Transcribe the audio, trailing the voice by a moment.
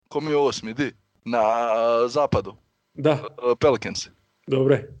Ko mi je 8. di? Na zapadu. Da. Pelicans.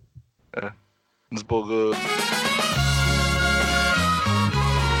 Dobre. Zbog...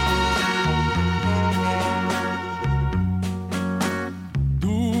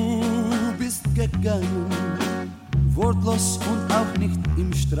 Du bist gegangen, wortlos und auch nicht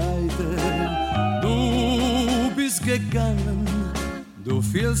im Streite. Du bist gegangen, du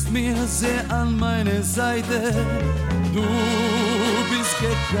fehlst mir sehr an meine Seite. Du bist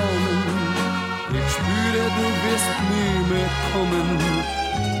gegangen, ich spüre, du wirst nie mehr kommen.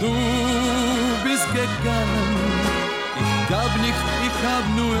 Du bist gegangen, ich gab nicht, ich hab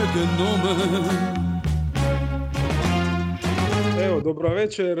nur genommen. Evo, dobra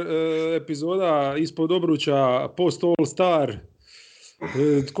večer, epizoda ispod obruča, post All Star.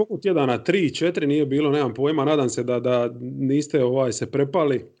 Koliko tjedana? 3, 4 nije bilo, nemam pojma, nadam se da niste se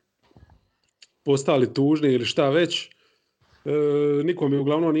prepali, postali tužni ili šta već. Niko mi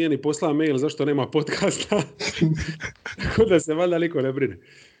uglavnom nije ni poslao mail zašto nema podcasta. Tako da se valjda niko ne brine.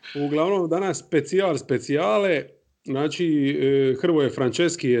 Uglavnom danas specijale, znači Hrvoje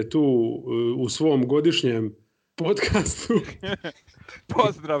Franceski je tu u svom godišnjem podcastu.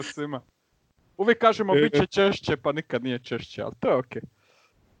 Pozdrav svima. Uvijek kažemo bit će češće, pa nikad nije češće, ali to je okej.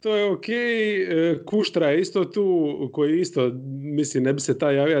 To je okej. Kuštra je isto tu, koji isto, mislim, ne bi se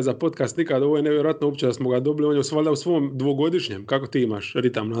taj javio za podcast nikad. Ovo je nevjerojatno uopće da smo ga dobili. On je valjda u svom dvogodišnjem. Kako ti imaš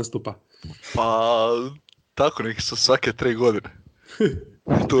ritam nastupa? Pa, tako neki su svake 3 godine.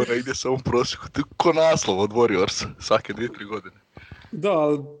 To negdje sam u prosjeku. Ko naslov od Warriorsa, svake 2-3 godine. Da,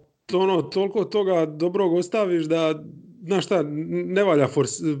 ali toliko toga dobrog ostaviš da, znaš šta, ne valja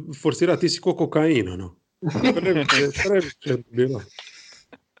forsirati, ti si ko kokain, ono. Previše bilo.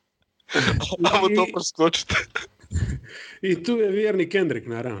 Ajmo to preskočiti. I tu je vjerni Kendrick,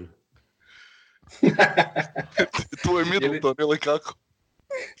 naravno. Tu je Middleton, ili kako?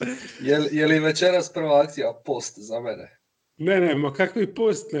 Je li večeras prva akcija post za mene? Ne, ma kakvi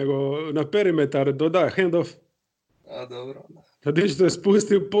post, nego na perimetar doda handoff. A, dobro. Kad što je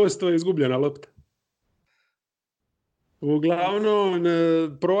spustio post, to je izgubljena lopta. Uglavnom,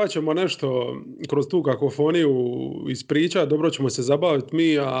 provat ćemo nešto kroz tu kakofoniju ispričati, dobro ćemo se zabaviti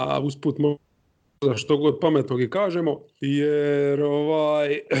mi, a usput možda što god pametnog i kažemo, jer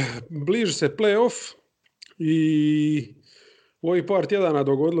bliži se play-off i u ovih par tjedana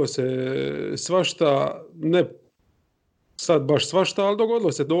dogodilo se svašta, ne sad baš svašta, ali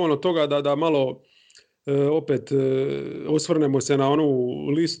dogodilo se dovoljno toga da malo opet osvrnemo se na onu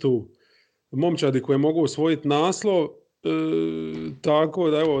listu momčadi koje mogu osvojiti naslov. Tako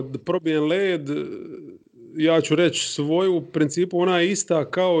da evo, probijem led, ja ću reći svoju, u principu ona je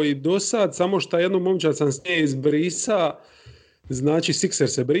ista kao i do sad, samo što jednu momčad sam s nje izbrisa, znači Sixer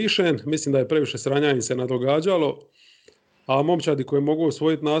se brišen, mislim da je previše sranja im se nadogađalo, a momčadi koje mogu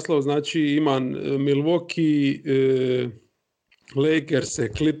osvojiti naslov, znači imam Milwaukee, Lakers,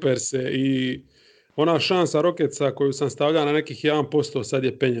 Clippers i ona šansa Rocketsa koju sam stavljao na nekih 1%, sad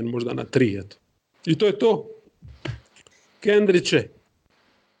je penjen možda na 3, eto. I to je to. Kendriće.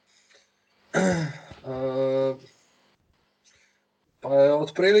 Pa je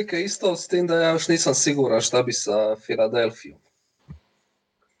otprilike isto, s tim da ja još nisam siguran šta bi sa Filadelfijom.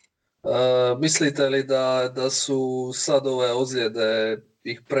 Mislite li da su sad ove ozljede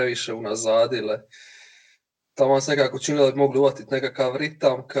ih previše unazadile? Tamo se nekako činilo da bi mogli uvatiti nekakav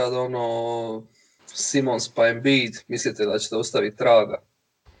ritam kad Simons pa Embiid, mislite da ćete ostaviti traga?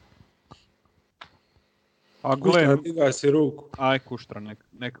 A Kuštra, digaj si ruku. Aj, Kuštra,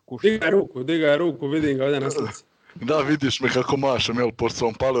 neka Kuštra. Digaj ruku, vidim ga ovdje na slici. Da, vidiš me kako mašem, jel, pošto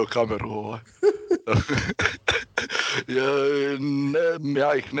sam palio kameru.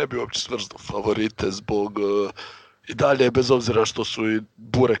 Ja ih ne bi uopće svrstao favorite zbog... I dalje, bez obzira što su i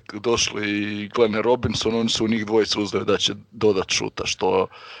Burek došli i Glenn Robinson, oni su u njih dvojica uzeli da će dodat šuta, što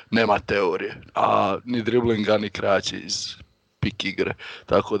nema teorije. A ni driblinga, ni kraći iz pik igre.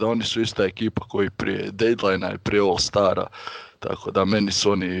 Tako da oni su ista ekipa koji prije deadline-a i prije All-Stara. Tako da meni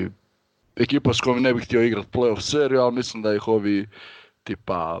su oni ekipa s kojom ne bih htio igrati playoff seriju, ali mislim da ih ovi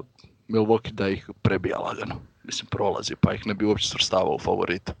tipa Milwaukee da ih prebija lagano. Mislim, prolazi, pa ih ne bi uopće svrstavao u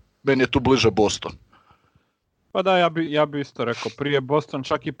favorite. Meni je tu bliže Boston. Pa da, ja bi isto rekao, prije Boston,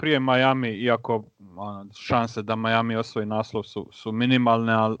 čak i prije Miami, iako šanse da Miami osvoji naslov su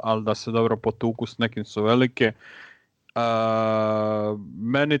minimalne, ali da se dobro potuku s nekim su velike.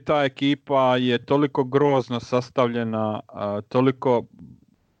 Meni ta ekipa je toliko grozno sastavljena, toliko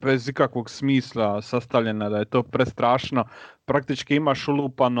bez ikakvog smisla sastavljena da je to prestrašno. Praktički imaš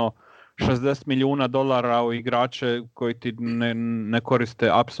ulupano $60 milijuna u igrače koji ti ne koriste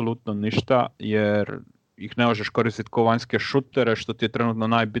apsolutno ništa, jer ih ne možeš koristiti kao vanjske šutere, što ti je trenutno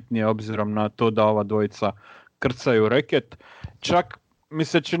najbitnije obzirom na to da ova dvojica krcaju reket. Čak mi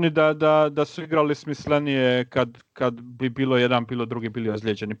se čini da su igrali smislenije kad bi bilo jedan, bilo drugi bili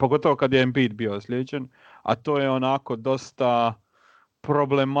ozlijeđeni. Pogotovo kad je Embiid bio ozlijeđen, a to je onako dosta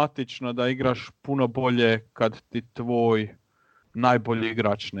problematično da igraš puno bolje kad ti tvoj najbolji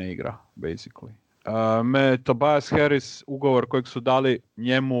igrač ne igra, basically. Tobias Harris, ugovor kojeg su dali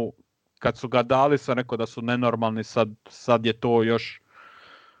njemu, kad su ga dali sam rekao da su nenormalni, sad je to još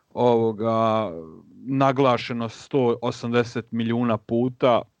naglašeno 180 milijuna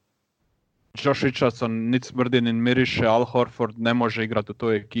puta. Josh Richardson nit smrdi ni miriše, Al Horford ne može igrati u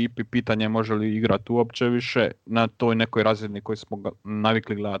toj ekipi, pitanje je može li igrati uopće više na toj nekoj razini koju smo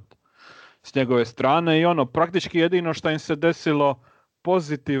navikli gledati s njegove strane. I praktički jedino što im se desilo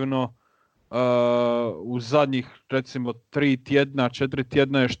pozitivno u zadnjih recimo 4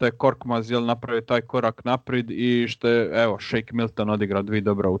 tjedna je što je Korkmaz napravio taj korak naprijed i što je Shake Milton odigrao 2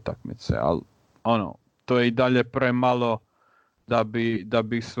 dobre utakmice, ali to je i dalje premalo da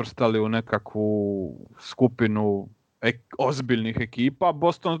bi svrstali u nekakvu skupinu ozbiljnih ekipa.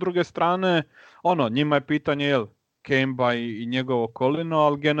 Boston s druge strane, njima je pitanje Kemba i njegovo kolino,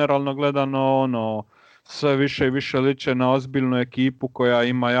 ali generalno gledano sve više i više liče na ozbiljnu ekipu koja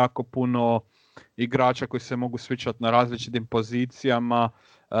ima jako puno igrača koji se mogu svičati na različitim pozicijama,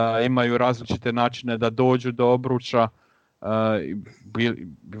 imaju različite načine da dođu do obruča,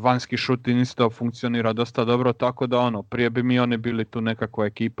 vanjski šuting isto funkcionira dosta dobro, tako da prije bi mi oni bili tu nekakva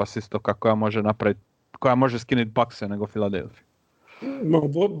ekipa s istoka koja može skinuti Buckse nego Philadelphia.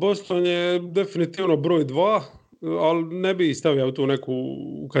 Boston je definitivno broj 2, ali ne bi stavljao tu neku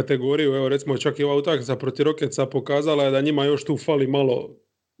kategoriju. Evo recimo čak i ova utakmica protiv Rocketsa pokazala je da njima još tu fali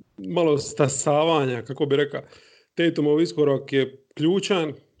malo stasavanja, kako bi rekao. Tatumov iskorak je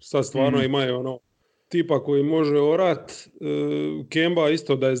ključan, sad stvarno imaju tipa koji može orat. Kemba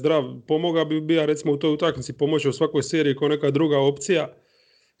isto da je zdrav pomoga bi bio recimo u toj utakmici pomoći u svakoj seriji kao neka druga opcija,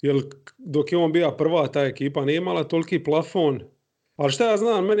 jer dok je on bio prva ta ekipa nije imala toliki plafon. Ali šta ja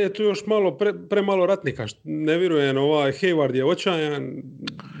znam, meni je tu još malo premalo ratnika. Ne vjerujem, Hayward je očajan,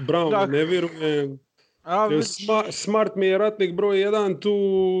 Brown ne vjerujem. Smart mi je ratnik broj 1 tu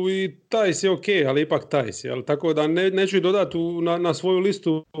i Tajs je ok, ali ipak Tajs. Tako da neću dodati na svoju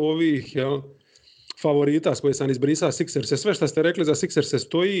listu ovih favorita s koje sam izbrisao Sixers. Sve što ste rekli za Sixers se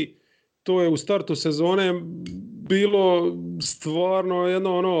stoji. To je u startu sezone bilo stvarno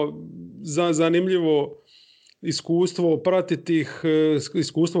jedno zanimljivo iskustvo, pratiti ih,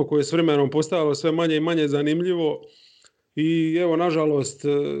 iskustvo koje je s vremenom postajalo sve manje i manje zanimljivo i evo nažalost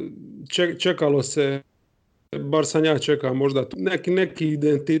čekalo se, bar sam ja čekao možda neki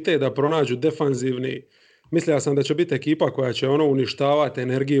identitet da pronađu defanzivni. Mislio sam da će biti ekipa koja će uništavati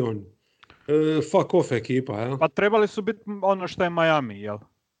energijom. Fuck off ekipa, jel? Pa trebali su biti što je Miami, jel?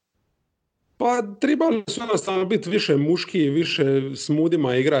 Pa trebali su jednostavno biti više muški, više s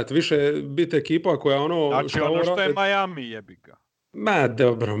mudima igrati, više biti ekipa koja Znači što je Miami jebika. Ma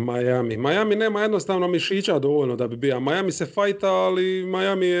dobro, Miami nema jednostavno mišića dovoljno da bi bio. Miami se fajta, ali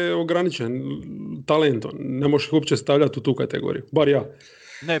Miami je ograničen talentom. Ne možeš ih uopće stavljati u tu kategoriju, bar ja.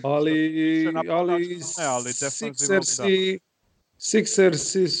 Ne, ali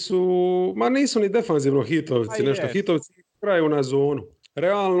Sixersi su, nisu ni defanzivno hitovci, nešto hitovci igraju na zonu.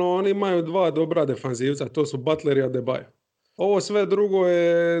 Realno oni imaju 2 dobra defanzivca, to su Butler i Adebayo. Ovo sve drugo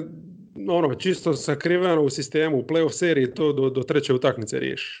je čisto sakriveno u sistemu, u playoff seriji to do 3. utakmice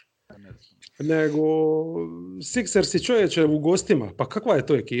riješi. Nego Sixersi čovječe u gostima, pa kakva je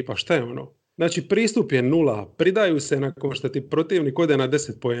to ekipa, šta je Znači pristup je 0, pridaju se nakon što ti protivnik ode na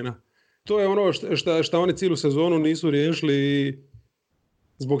 10 poena. To je što oni cijelu sezonu nisu riješili i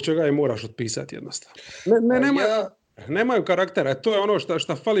zbog čega je moraš otpisati jednostavno. Nemaju karaktera, to je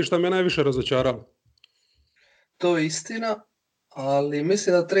što fali, što me najviše razočaralo. To je istina, ali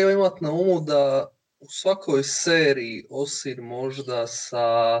mislim da treba imati na umu da u svakoj seriji, osim možda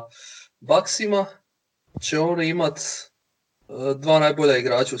sa Bucksima, će oni imati 2 najbolja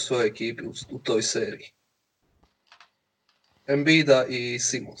igrača u svojoj ekipi u toj seriji. Embida i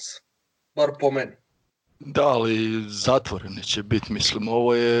Simons. Bar po meni. Da, ali zatvoreni će biti, mislim,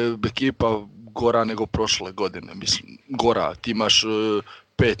 ovo je ekipa gora nego prošle godine, mislim, gora. Ti imaš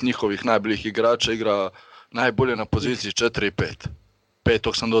 5 njihovih najboljih igrača, igra najbolje na poziciji 4 i 5.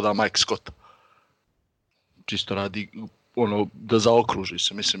 5. sam dodao Mike Scott. Čisto radi da zaokruži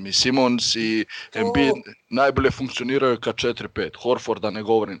se, mislim, i Simons i Embiid najbolje funkcioniraju kad 4-5. Horforda ne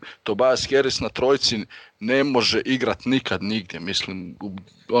govorim. Tobias Harris na trojci ne može igrat nikad nigdje, mislim,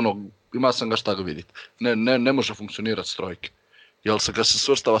 ima sam ga šta ga vidjeti. Ne može funkcionirati s trojke. Jel se ga se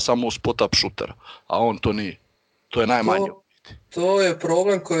svrstava samo u spot-up shootera, a on to nije. To je najmanje. To je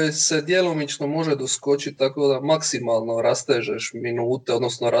problem koji se djelomično može doskočiti tako da maksimalno rastežeš minute,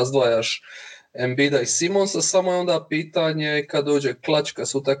 odnosno razdvajaš Embida i Simonsa, samo je onda pitanje kad dođe klačka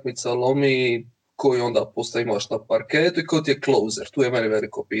s utakmica lomi, koji onda postavimaš na parketu i ko ti je closer. Tu je meni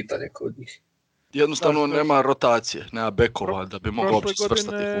veliko pitanje kod njih. Jednostavno nema rotacije, nema bekova da bi mogao uopće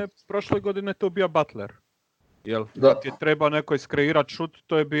svrstati. Prošle godine to bio Butler. Jel? Da. Kad je treba neko iskreirat šut,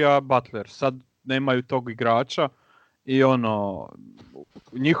 to je bio Butler. Sad nemaju tog igrača i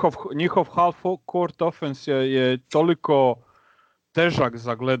njihov half court offense je toliko težak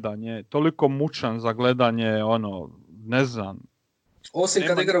za gledanje, toliko mučan za gledanje, ne znam. Osim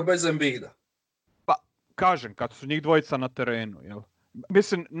kad igraju bez Embida. Pa, kažem, kad su njih dvojica na terenu, jel?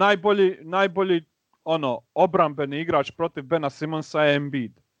 Mislim, najbolji obrambeni igrač protiv Bena Simonsa je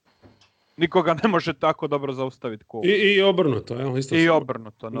Embiid. Nikoga ne može tako dobro zaustaviti ko. I obrnuto, evo, isto. I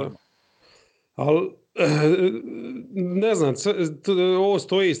obrnuto, normalno. Ali, ne znam, ovo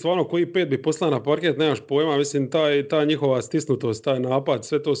stoji stvarno koji 5 bi poslao na parket, nemaš pojma, mislim, ta njihova stisnutost, taj napad,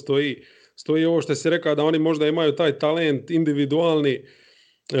 sve to stoji. Stoji ovo što si rekao da oni možda imaju taj talent individualni,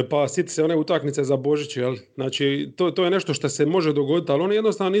 pa sjeti se one utakmice za Božić, jel? Znači, to je nešto što se može dogoditi, ali oni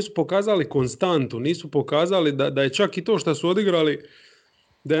jednostavno nisu pokazali konstantu, nisu pokazali da je čak i to što su odigrali,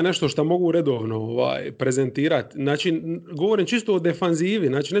 da je nešto što mogu redovno prezentirati. Znači, govorim čisto o defanzivi,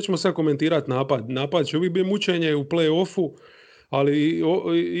 znači nećemo sad komentirati napad. Napad će uvijek biti mučenje u play-offu, ali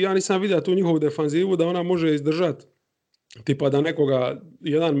ja nisam vidio tu njihovu defanzivu da ona može izdržati. Tipa da nekoga,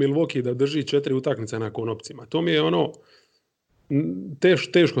 jedan Milwaukee da drži 4 utakmice na konopcima. To mi je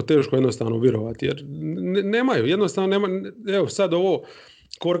teško jednostavno vjerovati, jer nemaju, jednostavno nema, evo sad ovo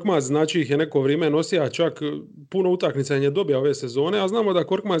Korkmaz, znači ih je neko vrijeme nosio, čak puno utakmica je dobio ove sezone, a znamo da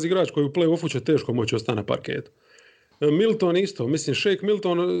Korkmaz igrač koji u play-offu će teško moći ostati na parketu. Milton isto, mislim Shake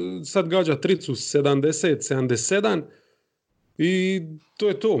Milton sad gađa tricu 70-77 i to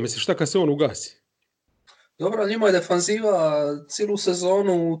je to, mislim šta kad se on ugasi. Dobro, njima je defanziva cijelu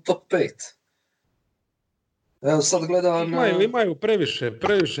sezonu u top 5. Evo sad gledam... Imaju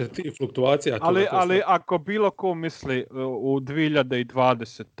previše tih fluktuacija. Ali ako bilo ko misli u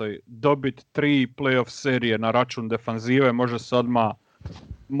 2020. dobiti 3 playoff serije na račun defanzive,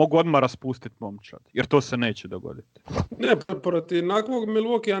 mogu odmah raspustiti momčad, jer to se neće dogoditi. Ne, protiv nakvog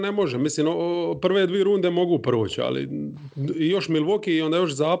Milwaukee ne može. Mislim, prve 2 runde mogu proći, ali još Milwaukee i onda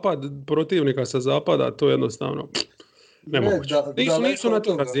još zapad, protivnika sa zapada, to jednostavno nemoguće.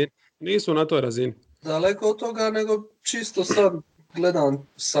 Nisu na toj razini. Daleko od toga, nego čisto sad gledam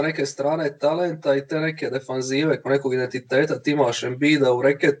sa neke strane talenta i te neke defanzive, ko nekog identiteta, ti imaš Embida u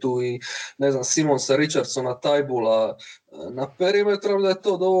reketu i ne znam, Simonsa, Richardsona, Tajbula na perimetru, da je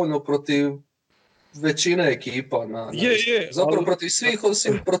to dovoljno protiv većine ekipa. Zapravo protiv svih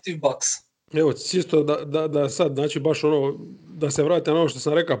osim protiv Bucksa. Evo, čisto da sad, znači baš da se vrati na ono što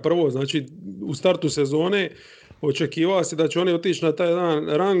sam rekao prvo, znači u startu sezone očekivao se da će oni otići na taj jedan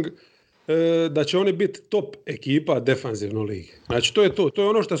rang, da će oni biti top ekipa defanzivno ligi. Znači to je to. To je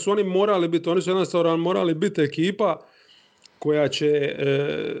ono što su oni morali biti. Oni su jednostavno morali biti ekipa koja će,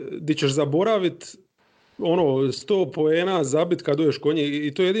 di ćeš zaboraviti 100 poena zabiti kad dođeš kod njih.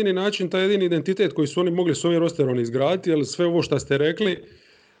 I to je jedini način, taj jedini identitet koji su oni mogli s ovim rosterom izgraditi, jer sve ovo što ste rekli,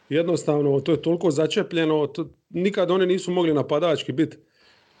 jednostavno to je toliko začepljeno, nikad oni nisu mogli napadački biti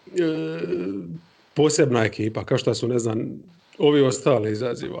posebna ekipa, kao što su, ne znam, ovi ostali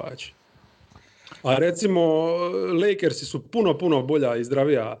izazivači. A recimo Lakersi su puno bolja i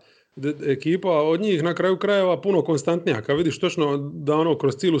zdravija ekipa, od njih na kraju krajeva puno konstantnija. Kad vidiš točno da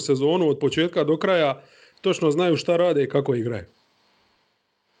kroz cijelu sezonu od početka do kraja točno znaju šta rade i kako igraju.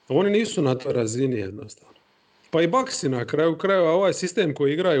 Oni nisu na toj razini jednostavno. Pa i Bucksi na kraju krajeva ovaj sistem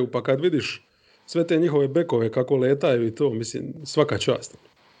koji igraju, pa kad vidiš sve te njihove bekove kako letaju i to, mislim, svaka čast.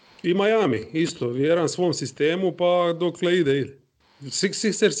 I Miami isto, vjeran svom sistemu, pa dokle ide.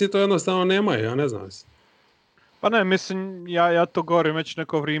 Sixersi to jednostavno nemaju, ja ne znam. Pa ne, mislim, ja to govorim već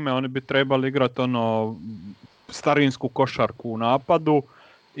neko vrijeme, oni bi trebali igrati starinsku košarku u napadu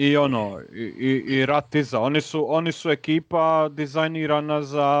i rat iza. Oni su ekipa dizajnirana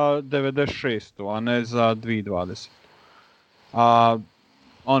za 96. a ne za 2020.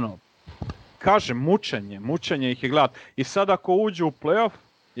 Kažem, mučenje ih je gledati. I sad ako uđu u playoff,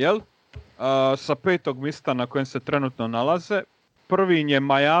 jel? Sa 5. mjesta na kojem se trenutno nalaze, prvi je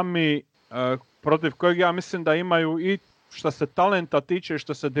Miami, protiv kojeg ja mislim da imaju i što se talenta tiče i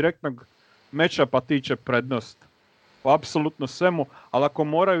što se direktnog matchupa tiče prednost u apsolutno svemu, ali ako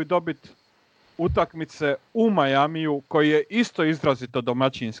moraju dobiti utakmice u Miamiju, koji je isto izrazito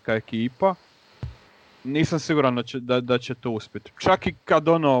domaćinska ekipa, nisam siguran da će to uspjeti. Čak i kad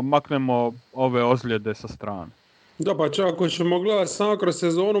maknemo ove ozljede sa strane. Da, pa čak ako ćemo gledati samo kroz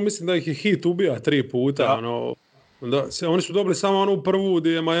sezonu, mislim da ih je Heat ubija 3 puta. Da. Oni su dobili samo onu prvu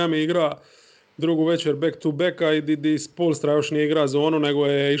gdje je Miami igra drugu večer back to backa i di Spoelstra još nije igra zonu, nego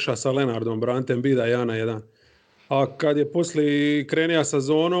je išao sa Leonardom, Brantem Bida 1-1. A kad je poslije krenija sa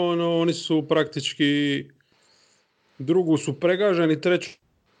zonom, oni su praktički drugu su pregaženi, treću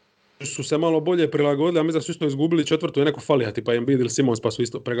su se malo bolje prilagodili, a mi da su isto izgubili, četvrtu je neko falija, tipa Embiid ili Simons, pa su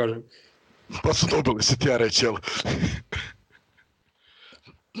isto pregaženi. Pa su dobili se ti ja reći, jel?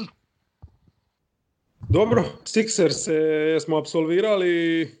 Dobro, Sixers smo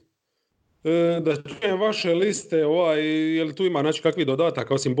apsolvirali. Da čujem vaše liste, je li tu ima znači kakvi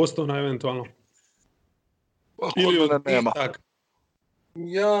dodataka osim Bostona eventualno? Ili nema.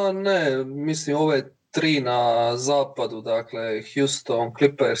 Ja ne, mislim ove 3 na zapadu, dakle Houston,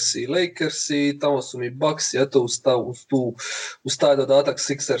 Clippers i Lakers i tamo su mi Bucks, eto uz taj dodatak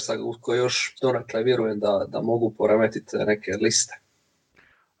Sixersa u koji još donekle vjerujem da mogu poremetiti neke liste.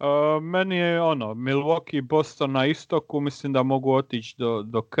 Meni je Milwaukee, Boston na istoku, mislim da mogu otići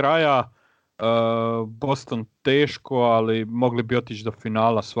do kraja. Boston teško, ali mogli bi otići do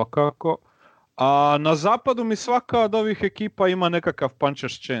finala svakako. A na zapadu mi svaka od ovih ekipa ima nekakav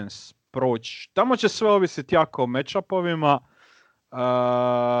puncher's chance proći. Tamo će sve ovisiti jako o matchupovima.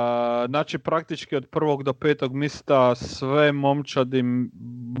 Znači praktički od 1. do 5. mjesta sve momčadi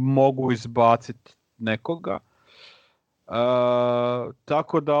mogu izbaciti nekoga.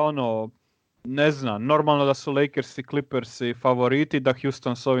 Tako da ne znam, normalno da su Lakers i Clippers i favoriti, da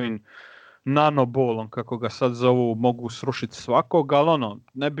Houston s ovim nanobolom, kako ga sad zovu, mogu srušiti svakog, ali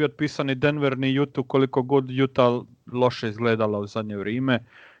ne bi otpisao ni Denver ni Utah koliko god Utah loše izgledala u zadnje vrijeme.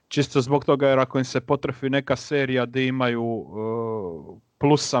 Čisto zbog toga jer ako im se potrefi neka serija gdje imaju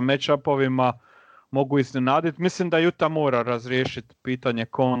plus sa matchupovima, mogu iznenaditi. Mislim da Utah mora razriješiti pitanje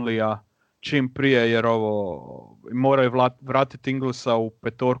Conleya čim prije, jer moraju vratiti Inglesa u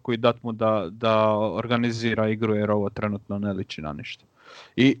petorku i dati mu da organizira igru, jer ovo trenutno ne liči na ništa.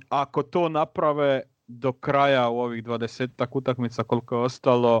 I ako to naprave do kraja u ovih 20 utakmica koliko je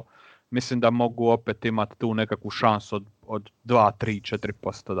ostalo, mislim da mogu opet imati tu nekakvu šansu od 2, 3,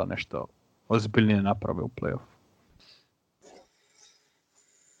 4% da nešto ozbiljnije naprave u play-off.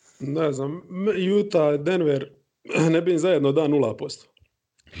 Ne znam, Utah, Denver, ne bi im zajedno da 0%.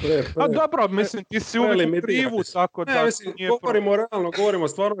 A dobro, mislim, ti si uvijek u krivu, tako da nije govorimo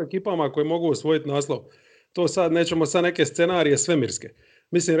stvarno o ekipama koji mogu osvojiti naslov. To sad nećemo sad neke scenarije svemirske.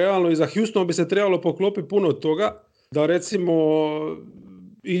 Mislim, realno i za Houston bi se trebalo poklopiti puno toga, da recimo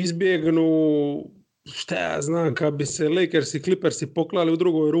izbjegnu, šta ja znam, kad bi se Lakers i Clippersi poklali u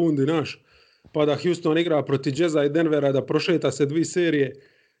drugoj rundi, pa da Houston igra protiv Jazza i Denvera, da prošeta se 2 serije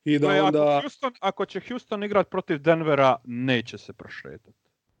i da onda... Ako će Houston igrati protiv Denvera, neće se prošetati.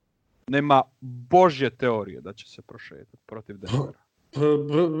 Nema božje teorije da će se prošetati protiv Denvera.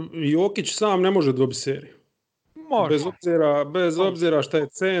 Jokić sam ne može dobiti seriju. Može. Bez obzira šta je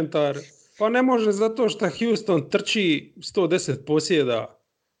centar. Pa ne može zato što Houston trči 110 posjeda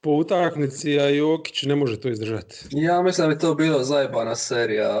po utakmici, a Jokić ne može to izdržati. Ja mislim da bi to bilo zajebana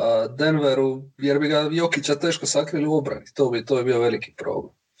serija Denveru, jer bi ga Jokića teško sakrili u obrani. To bi bio veliki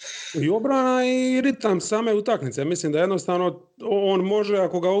problem. I obrana i ritam same utakmice. Mislim da jednostavno on može,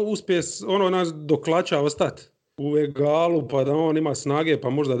 ako ga uspije nas do klača ostati u egalu, pa da on ima snage, pa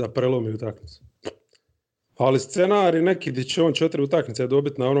možda da prelomi utakmicu. Ali scenarij neki gdje će on 4 utakmice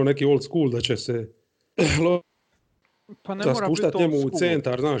dobiti na neki old school, da će se pa ne mora spuštati njemu u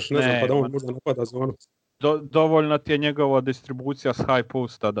centar, znaš, ne znam, pa da on možda napada zonu. Dovoljna ti je njegova distribucija s high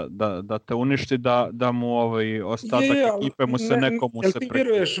posta da te uništi, da mu ostatak ekipe mu se nekomu se preko.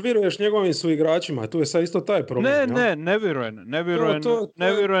 Vjeruješ njegovim su igračima, tu je sad isto taj problem. Ne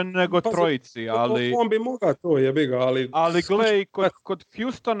vjerujem nego trojici, ali... On bi mogao to, jebi ga, ali... Ali glej, kod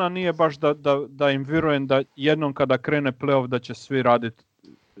Houstona nije baš da im vjerujem da jednom kada krene playoff da će svi raditi,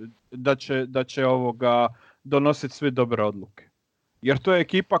 da će donositi svi dobre odluke. Jer to je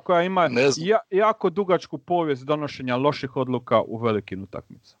ekipa koja ima jako dugačku povijest donošenja loših odluka u velikim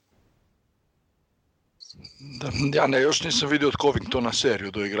utakmicama. Ja još nisam vidio od Covingtona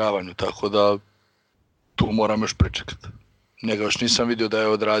seriju do igravanju, tako da tu moram još pričekati. Njega još nisam vidio da je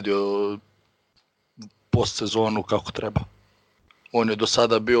odradio postsezonu kako treba. On je do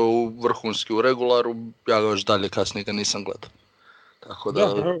sada bio vrhunski u regularu, ja ga još dalje kasnije ga nisam gledao. Tako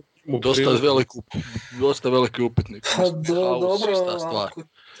da dosta veliki upitnik. Dobro,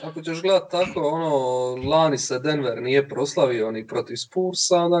 ako ćeš gledati tako, lani se Denver nije proslavio ni protiv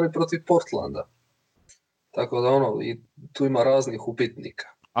Spursa, onda ni protiv Portlanda. Tako da i tu ima raznih upitnika.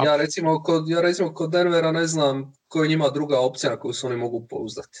 Ja recimo kod Denvera ne znam koja je njima druga opcija na koju se oni mogu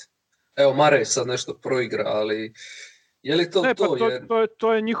pouzdati. Evo, Murray sad nešto proigra, ali je li to Ne, to? Pa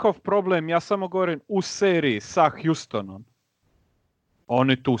to je njihov problem. Ja samo govorim u seriji sa Houstonom.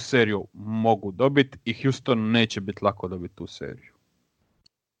 Oni tu seriju mogu dobiti i Houston neće biti lako dobiti tu seriju.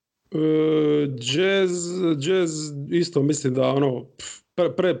 Jazz isto mislim da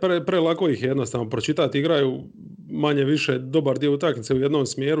pre lako ih jednostavno pročitati, igraju manje više dobar dio utakmice u jednom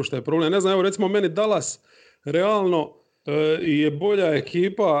smjeru, što je problem. Ne znam, evo recimo meni Dallas realno je bolja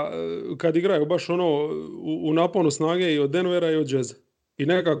ekipa kad igraju baš u naponu snage i od Denvera i od Jazza. I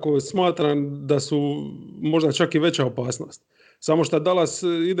nekako smatram da su možda čak i veća opasnost. Samo što Dallas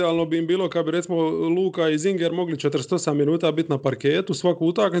idealno bi im bilo kad bi recimo Luka i Zinger mogli 48 minuta biti na parketu svaku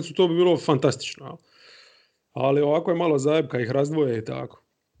utakmicu, to bi bilo fantastično. Ali ovako je malo zajebka, ih razdvoje i tako.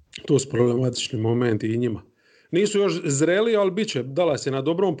 To su problematični momenti i njima. Nisu još zreli, ali bit će. Dallas je na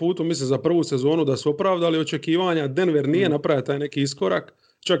dobrom putu, mislim za prvu sezonu da su opravdali očekivanja. Denver nije napravio taj neki iskorak.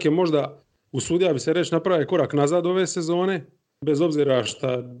 Čak je možda, usudio bi se reći, napravio korak nazad ove sezone. Bez obzira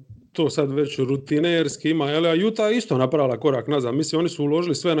što to sad već rutinerski ima. A Utah isto napravila korak nazad. Mislim, oni su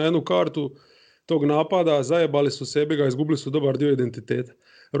uložili sve na jednu kartu tog napada, zajebali su sebi ga, izgubili su dobar dio identiteta.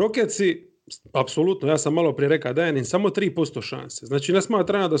 Rocketsi, apsolutno, ja sam malo prije rekao, dajem im samo 3% šanse. Znači, ne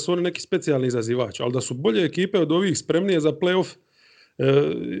smatram da su oni neki specijalni izazivač, ali da su bolje ekipe od ovih, spremnije za playoff,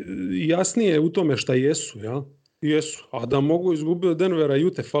 jasnije u tome šta jesu, ja? Jesu. A da mogu izgubiti od Denvera i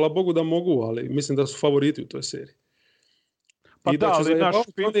Utah, hvala Bogu da mogu, ali mislim da su favoriti u toj seriji. Pa i da, ali naš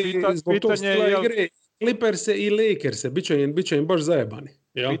pitanje je... Igre, Clippers-e i Lakers-e, bit će im baš zajebani.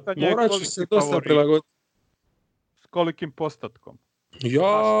 Ja? Pitanje je morat će se dosta prilagoditi. S kolikim postotkom?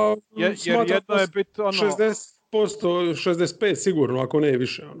 Ja jer jedno je biti 60%, 65% sigurno, ako ne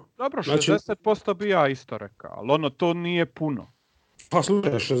više. Dobro, 60% bi ja isto rekao, ali to nije puno. Pa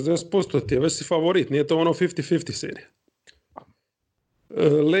slušaj, 60% ti je već si favorit, nije to 50-50 serija.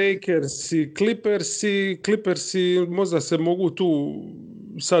 Clippersi možda se mogu tu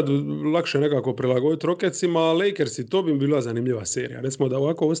sad lakše nekako prilagoditi Rocketsima, a Lakersi, to bi bila zanimljiva serija. Recimo da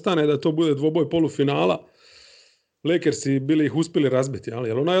ovako ostane, da to bude dvoboj polufinala, Lakersi bili ih uspjeli razbiti,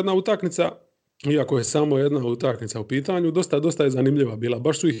 ali ona jedna utakmica, iako je samo jedna utakmica u pitanju, dosta je zanimljiva bila,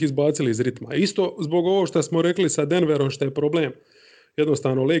 baš su ih izbacili iz ritma. Isto zbog ovo što smo rekli sa Denverom, što je problem,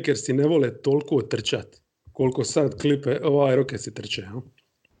 jednostavno Lakersi ne vole toliko trčati koliko sad Rocketsi trče. Ja?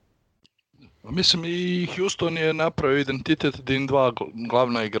 Mislim i Houston je napravio identitet da im dva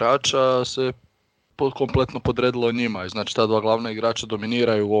glavna igrača se kompletno podredilo njima. Znači ta dva glavna igrača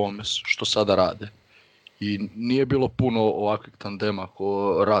dominiraju u ovome što sada rade. I nije bilo puno ovakvih tandema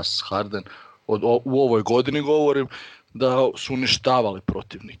kao Russ, Harden. U ovoj godini govorim da su uništavali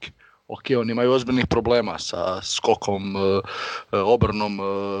protivnike. Ok, oni imaju ozbiljnih problema sa skokom, obranom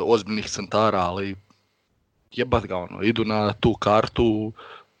ozbiljnih centara, ali jebat ga idu na tu kartu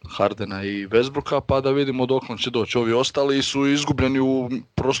Hardena i Westbrooka pa da vidimo dok će doći. Ovi ostali su izgubljeni u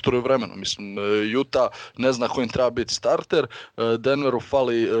prostoru i vremenu. Mislim, Utah ne zna kojim treba biti starter, Denveru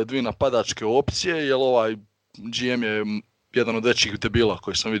fali dvije napadačke opcije, jer ovaj GM je jedan od većih debila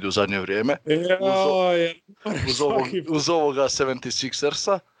koji sam vidio u zadnje vrijeme. Uz ovoga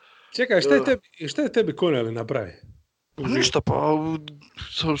 76ersa. Čekaj, šta je tebi Connelly napravi? Ništa, pa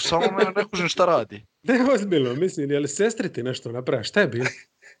samo ne kužim šta radi. Ne, ozbiljno, mislim, je li sestri ti nešto napravi? Šta je bilo?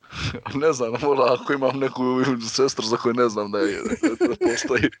 Ne znam, možda ako imam neku sestru za koju ne znam da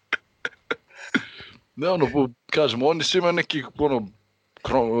postoji. Ne, kažem, oni svi imaju neki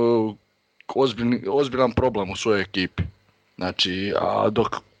ozbiljan problem u svojoj ekipi. Znači, a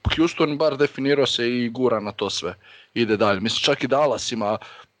dok Houston bar definirao se i gura na to sve, ide dalje. Mislim, čak i Dallas ima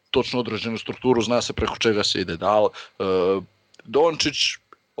točno određenu strukturu, zna se preko čega se ide dalje. Dončić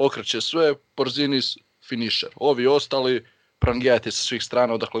okreće sve, Porzingis finisher. Ovi ostali prangijajte sa svih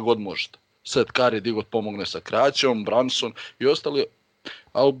strana odakle god možete. Seth Curry digot pomogne sa kraćom, Brunson i ostali.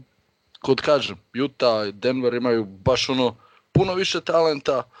 Ali, kod kažem, Utah i Denver imaju baš puno više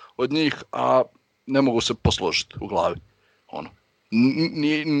talenta od njih, a ne mogu se posložiti u glavi.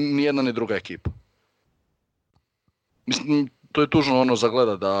 Ni jedna ni druga ekipa. Mislim, to je tužno za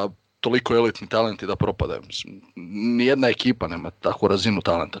gleda da toliko elitni talenti da propadaju. Mislim, nijedna ekipa nema takvu razinu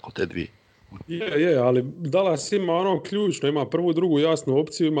talenta kao te dvije. Je, ali Dallas ima ključno, ima prvu, drugu jasnu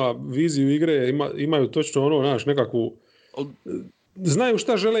opciju, ima viziju igre, imaju točno nekakvu... Znaju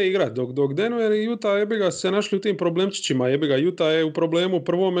šta žele igrati, dok Denver i Utah jebiga se našli u tim problemčićima, jebiga Utah je u problemu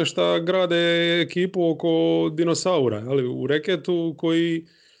prvome šta grade ekipu oko dinosaura, ali u reketu koji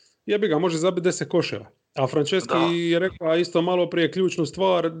jebiga može zabiti 10 koševa. A Franceschi je rekao isto malo prije ključnu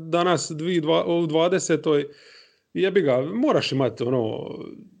stvar, danas u 20. jebi ga, moraš imati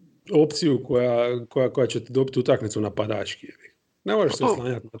opciju koja će ti dobiti utakmicu napadački. Ne možeš se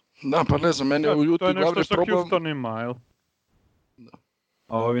oslanjati na to. Da, pa ne znam, meni u Juti to je nešto što problem... Houston ima, jel? Da.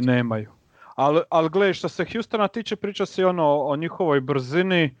 A ovi nemaju. Ali gledaj, što se Houstona tiče, priča se o njihovoj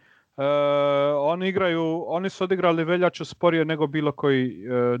brzini. Oni su odigrali veljaču sporije nego bilo koji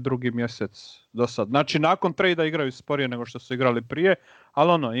drugi mjesec do sad. Znači, nakon trejda igraju sporije nego što su igrali prije,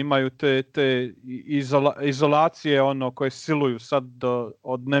 ali imaju te izolacije koje siluju sad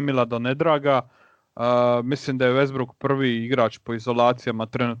od nemila do nedraga. Mislim da je Westbrook prvi igrač po izolacijama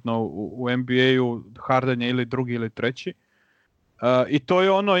trenutno u NBA-u, Harden je ili drugi ili treći. I to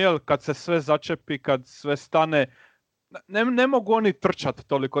je kad se sve začepi, kad sve stane, ne mogu oni trčati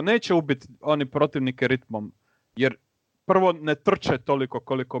toliko, neće ubiti oni protivnike ritmom, jer prvo ne trče toliko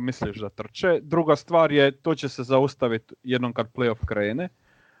koliko misliš da trče, druga stvar je to će se zaustaviti jednom kad playoff krene.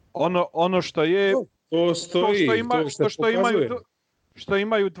 Ono što je što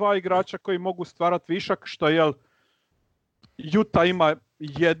imaju dva igrača koji mogu stvarati višak, što je Utah ima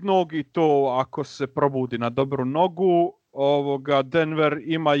jednog i to ako se probudi na dobru nogu, Denver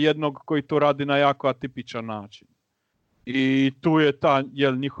ima jednog koji to radi na jako atipičan način. I tu je ta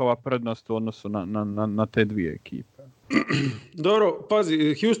njihova prednost u odnosu na te dvije ekipe. Dobro,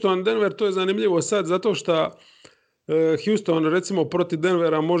 pazi, Houston, Denver, to je zanimljivo sad zato što Houston recimo protiv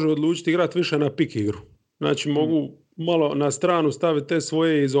Denvera može odlučiti igrati više na pik igru. Znači mogu malo na stranu staviti te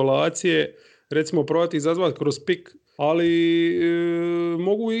svoje izolacije, recimo probati izazvati kroz pik, ali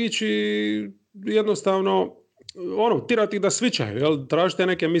mogu ići jednostavno tirati da svičaju, jel, tražite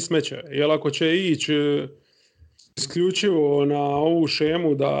neke mismeće, jel, ako će ići isključivo na ovu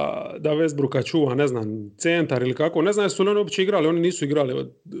šemu da Westbrooka čuva, ne znam, centar ili kako, ne znam jesu li oni uopće igrali, oni nisu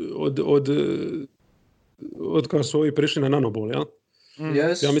igrali od kada su ovi prišli na nanobol, jel?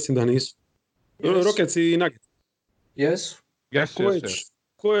 Yes. Ja mislim da nisu. Yes. Rockets i Nuggets. Jesu.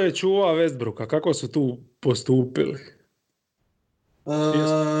 Ko je čuva Westbrooka, kako su tu postupili?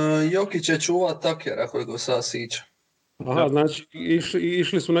 Jokić je čuva Takera koji go sad sića. Aha, znači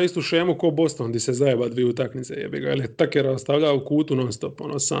išli su na istu šemu ko Boston gdje se zajeba dvije utakmice, jebi ga, ili Takera ostavlja u kutu non stop,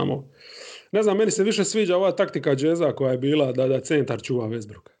 samo. Ne znam, meni se više sviđa ova taktika Jazza koja je bila da centar čuva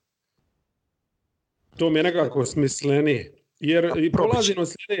Westbrooka. To mi je nekako smislenije. Jer i polazim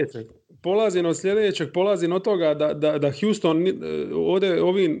od sljedećeg, polazim od toga da Houston ovdje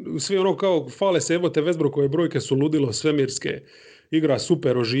svi kao fale se, evo te Westbrookove brojke su ludilo svemirske, igra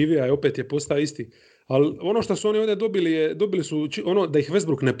super oživija i opet je postao isti. Ali ono što su oni ovdje dobili su da ih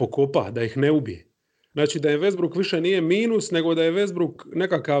Westbrook ne pokopa, da ih ne ubije. Znači da je Westbrook više nije minus, nego da je Westbrook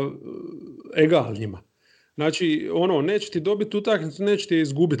nekakav egal njima. Znači neće ti dobiti utakmicu, neće ti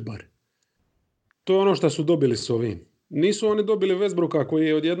izgubiti bar. To je ono što su dobili s ovim. Nisu oni dobili Westbrooka koji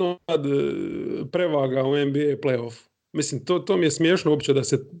je odjednom prevaga u NBA playoff. Mislim, to mi je smiješno uopće da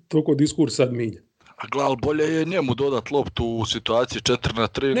se toliko diskurs sad minja. A gledal, bolje je njemu dodat loptu u situaciji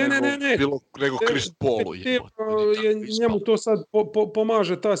 4-3 nego Chris Paulu. Njemu to sad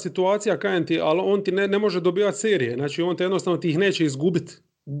pomaže ta situacija, kajem ti, ali on ti ne može dobivati serije. Znači on te jednostavno ti ih neće izgubiti.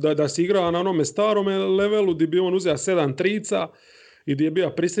 Da si igra na onome starome levelu gdje bi on uzeo 7 trica i gdje je bio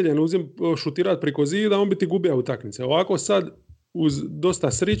prisiljen šutirati preko zida, on bi ti gubio utakmice. Ovako sad, uz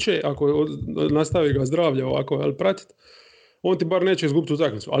dosta sriće, ako nastavi ga zdravlje ovako pratiti, on ti bar neće izgubiti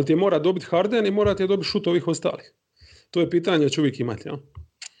utakmicu. Ali ti je mora dobiti Harden i mora ti je dobiti šut ovih ostalih. To je pitanje će uvijek imati, ja?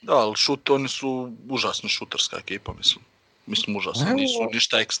 Da, ali oni su užasno šuterska ekipa, mislim užasno, nisu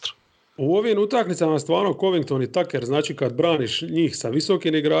ništa ekstra. U ovim utakmicama stvarno Covington i Tucker, znači kad braniš njih sa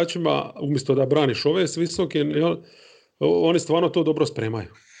visokim igračima, umjesto da braniš ove s visokim, oni stvarno to dobro spremaju.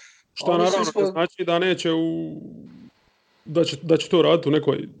 Što naravno znači da neće da će to raditi u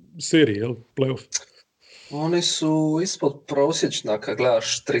nekoj seriji, playoff. Oni su ispod prosječna kad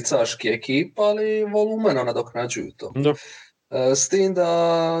gledaš tricaški ekipa, ali volumeno nadoknađuju to. Da. S tim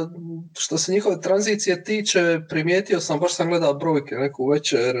da što se njihove tranzicije tiče, primijetio sam, baš sam gledao brojke neku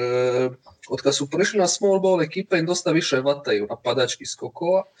večer, od kad su prišli na small ball ekipe im dosta više vataju napadačkih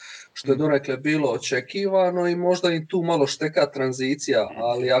skokova, što je donekle bilo očekivano i možda im tu malo šteka tranzicija,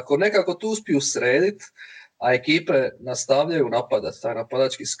 ali ako nekako tu uspiju srediti, a ekipe nastavljaju napadati taj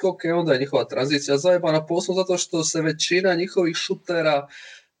napadački skok, onda je njihova tranzicija zajebana, posebno zato što se većina njihovih šutera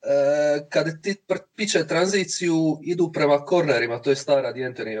kad ti piče tranziciju idu prema kornerima, to je stara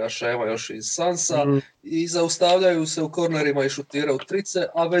D'Antonijeva šema još iz Sansa, i zaustavljaju se u kornerima i šutiraju trice,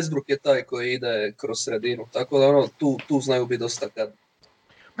 a Westbrook je taj koji ide kroz sredinu, tako da tu znaju biti dosta kad.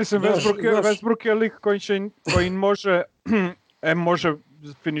 Mislim, Westbrook je lik koji može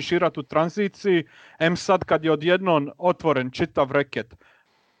finiširati u tranziciji, sad kad je odjednom otvoren čitav reket.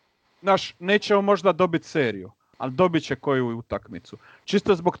 Neće on možda dobiti seriju, ali dobit će koju utakmicu.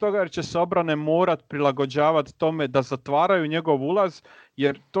 Čisto zbog toga jer će se obrane morat prilagođavati tome da zatvaraju njegov ulaz,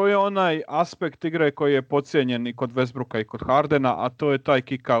 jer to je onaj aspekt igre koji je podcijenjen i kod Westbrooka i kod Hardena, a to je taj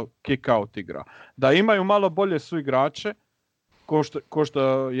kick-out igra. Da imaju malo bolje suigrače, ko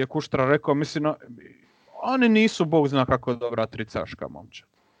što je Kuštra rekao, mislim, oni nisu bog zna kako dobra tricaška momčad.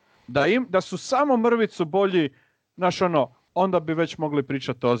 Da su samo mrvicu bolji, znaš ono, onda bi već mogli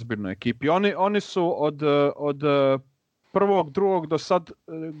pričati o ozbiljnoj ekipi. Oni su od prvog, drugog do sad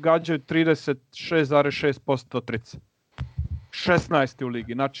gađaju 36,6% trica. 16. u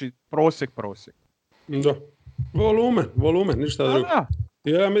ligi, znači prosjek. Da. Volumen, ništa drugo.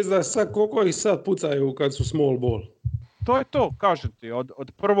 Ja mislim da sad koliko ih sad pucaju kad su small ball. To je to, kažem ti,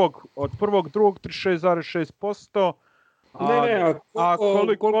 od prvog, drugog 36,6%. A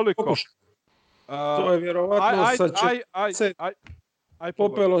koliko? To je vjerovatno sa 40,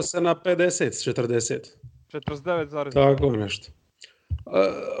 popelo se na 50-40. 49,2. Tako nešto.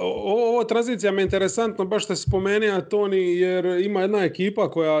 Ovo tranzicija mi je interesantno, baš što si spomenuo, Toni, jer ima jedna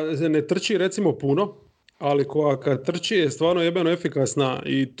ekipa koja ne trči recimo puno, ali koja kad trči je stvarno jebeno efikasna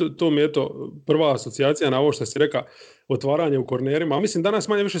i to mi je prva asocijacija na ovo što si rekao, otvaranje u kornerima. A mislim danas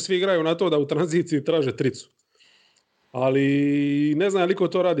manje više svi igraju na to da u tranziciji traže tricu. Ali ne znam koliko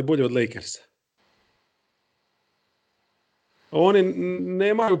to radi bolje od Lakersa. Oni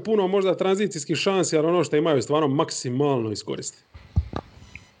nemaju puno možda tranzicijskih šansi, ali ono što imaju stvarno maksimalno iskoristi.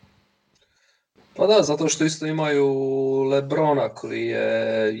 Pa da, zato što isto imaju LeBrona koji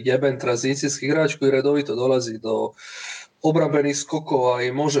je jeben tranzicijski igrač koji redovito dolazi do obrambenih skokova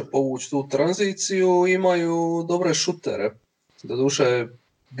i može povući tu tranziciju. Imaju dobre šutere, doduše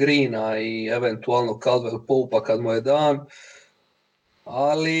Greena i eventualno Caldwell Pope kad mu je dan,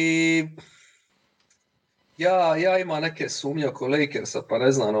 ali ja imam neke sumnje oko Lakersa, pa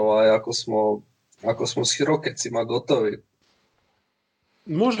ne znam ako smo s Rocketsima gotovi.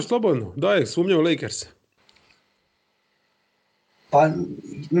 Može slobodno, daj sumnje u Lakersa. Pa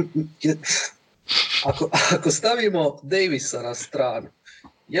ako stavimo Davisa na stranu,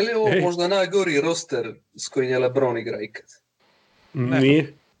 je li ovo možda najgori roster s kojim je LeBron igra ikad?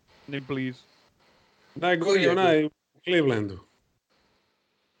 Nije. Ni blizu. Najgori je onaj u Clevelandu.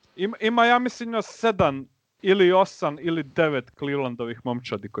 Ima ja mislim 7 ili 8 ili 9 Clevelandovih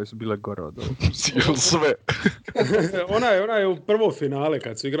momčadi koji su bile gore od ovog. Sve. Ona je u prvo finale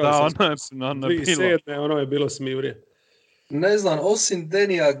kad su igrali sa 2007. Ono je bilo smijurije. Ne znam, osim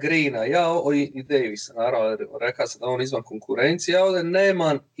Denija Greena, i Davisa, naravno, rekao sam da on izvan konkurencije, ja ovdje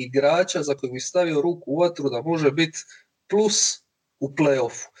nemam igrača za kojeg bi stavio ruku u vatru da može biti plus u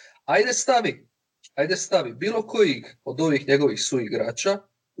play-offu. Ajde stavi bilo kojih od ovih njegovih suigrača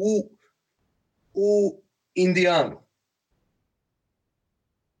u Indijanu.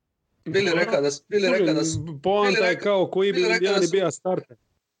 Bili rekao da su... Poanta je kao koji bi Indijani bio starter.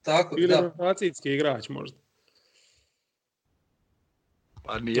 Tako, ili rotacijski igrač možda.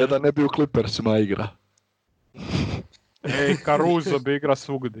 Pa nijedan ne bi u Clippersima igra. Caruso bi igra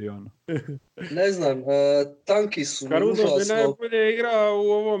svugdje, ono. Ne znam, tanki su... Caruso bi najbolje igrao u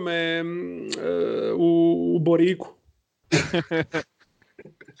ovome, u Boriku.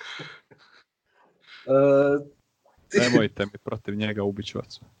 Nemojte mi protiv njega, ubit ću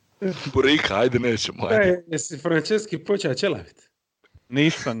vas. Borika, ajde nećemo, ajde. Jesi Franceski počeo ćelaviti?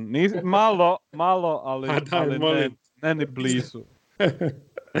 Nisam, malo, ali, ne ni blizu.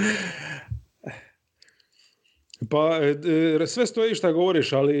 Pa sve stoji šta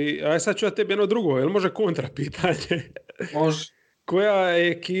govoriš, ali aj sad ću ja tebi jedno drugo, jel može kontra pitanje? Može. Koja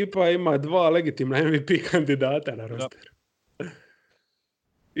ekipa ima 2 legitimna MVP kandidata na rosteru?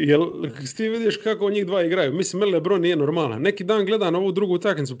 Jel ti vidiš kako njih 2 igraju? Mislim, LeBron nije normalan. Neki dan gledam ovu drugu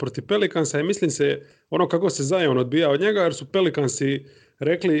utakmicu protiv Pelicansa i mislim se ono kako se Zion odbija od njega, jer su Pelicansi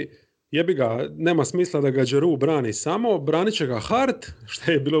rekli jebi ga, nema smisla da ga Jeru brani samo, branit će ga Hart,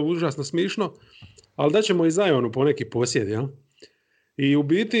 što je bilo užasno smišno, ali daćemo i Zionu po neki posjed, jel? I u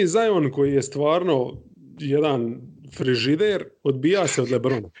biti Zion koji je stvarno jedan frižider, odbija se od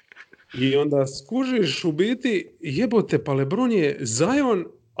LeBrona. I onda skužiš u biti, jebote, pa LeBron je Zion,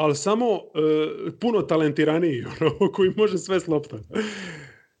 ali samo puno talentiraniji, koji može sve sloptati.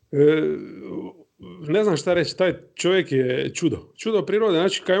 Ne znam šta reći, taj čovjek je čudo prirode,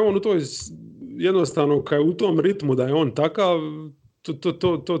 znači kad je on u toj, jednostavno kad je u tom ritmu da je on takav,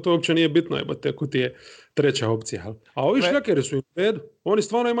 to uopće nije bitno, jebote, ako ti je treća opcija. A ovi šljakeri su u redu, oni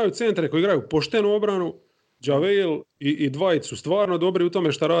stvarno imaju centre koji igraju poštenu obranu, Javel i Dwight su stvarno dobri u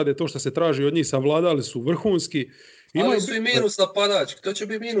tome šta rade, to što se traži od njih savladali su vrhunski. Ali su i minus napadački, to će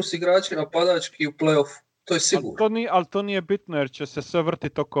biti minus igrači napadački u play-offu, to je sigurno. Ali to nije bitno jer će se sve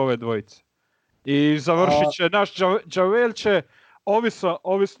vrtiti oko ove dvojice. I završit će, naš Javel će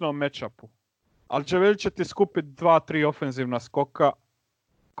ovisno o matchupu. Ali Javel će ti skupiti 2-3 ofenzivna skoka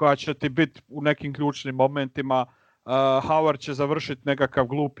koja će ti biti u nekim ključnim momentima. Howard će završiti nekakav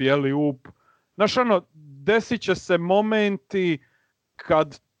glupi alley-oop. Znaš, desit će se momenti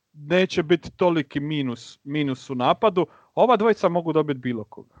kad neće biti toliki minus u napadu. Ova dvojica mogu dobiti bilo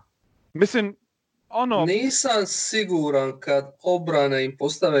koga. Mislim, Nisam siguran kad obrane im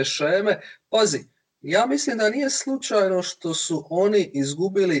postave šeme. Pazi, ja mislim da nije slučajno što su oni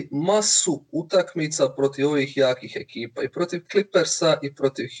izgubili masu utakmica protiv ovih jakih ekipa. I protiv Clippersa i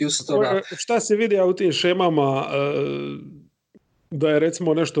protiv Houstona. Šta se vidi u tim šemama da je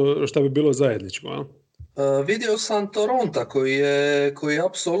recimo nešto što bi bilo zajedničko? Vidio sam Toronto koji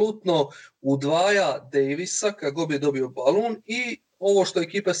apsolutno udvaja Davisa kako bi dobio balun i ovo što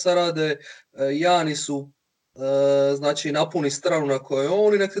ekipe sad rade, Janisu znači napuni stranu na kojoj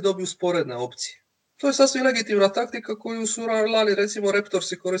oni nek te dobiju sporedne opcije. To je sasvim legitimna taktika koju su lani recimo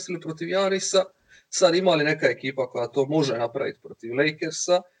Raptorsi koristili protiv Janisa, sad imali neka ekipa koja to može napraviti protiv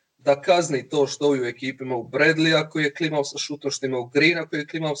Lakersa, da kazni to što ovi u ekipi imaju Bradleya koji je klimao sa šutom, što imaju Greena koji je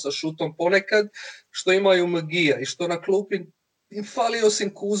klimao sa šutom ponekad, što imaju McGee-a i što na klupi im fali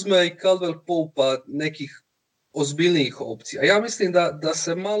osim Kuzme i Caldwell Pope nekih ozbiljnijih opcija. Ja mislim da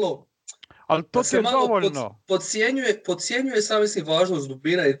se malo, ali to je dovoljno. Podcjenjuje sam mislim važnost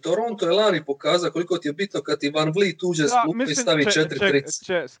dubina i Toronto je lani pokazao koliko ti je bitno kad ti Van Vliet uđe s klupe i stavi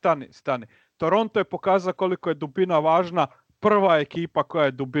 4 Stani. Toronto je pokazao koliko je dubina važna. Prva ekipa koja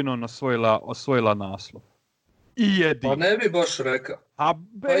je dubinom osvojila naslov. I jedina. Pa ne bi baš rekao.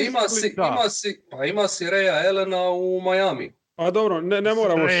 Ima si Raya Allena u Miami. A dobro, ne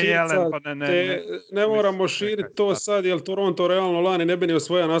moramo širiti ne moramo širiti to sad, jer Toronto realno lani ne bi ni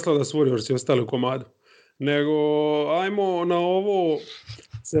osvojio naslov da su Warriorsi ostali u komadu. Nego, ajmo na ovo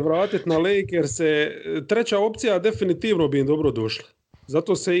se vratiti na Lakers-e. Treća opcija definitivno bi im dobro došla.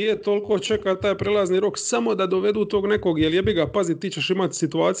 Zato se je toliko čeka taj prelazni rok samo da dovedu tog nekog, jer jebi ga, pazi, ti ćeš imati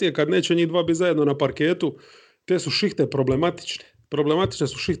situacije kad neće njih dva biti zajedno na parketu, te su šihte problematične. Problematične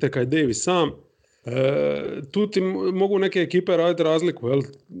su šihte kad je Davis sam. Tu ti mogu neke ekipe raditi razliku, jel?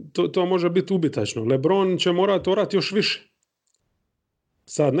 To može biti ubitačno. LeBron će morati orati još više.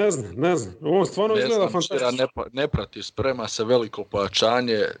 Sad ne znam. On stvarno izgleda fantastično. Ja ne prati, sprema se veliko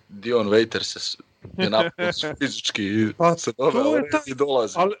pojačanje, Dion Waiters je napuno fizički se doveo i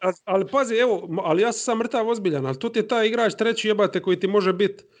dolazi. Ali pazi, evo, ali ja sam mrtav ozbiljan, ali tu ti je taj igrač treći jebate koji ti može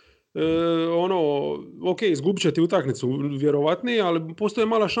biti ok, izgubit će ti utakmicu vjerovatnije, ali postoji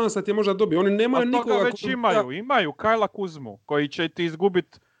mala šansa da ti je možda dobije. Oni nemaju nikoga... toga već imaju Kajla Kuzmu, koji će ti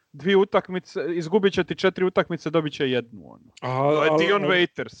izgubiti 2 utakmice, izgubit će ti 4 utakmice, dobit će 1. To je Dion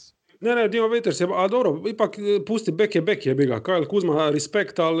Waiters. Ne, Dion Waiters je, a dobro, ipak pusti bek je biga. Kyle Kuzma,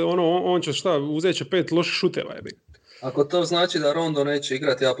 respekt, ali on će uzet će 5 loših šuteva je biga. Ako to znači da Rondo neće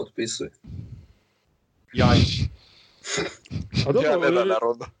igrati, ja potpisujem. A dobro,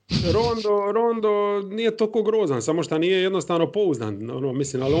 Rondo nije toliko grozan, samo što nije jednostavno pouzdan,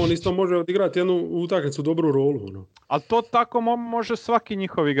 mislim, ali on isto može odigrati jednu utakmicu dobru rolu. Ali to tako može svaki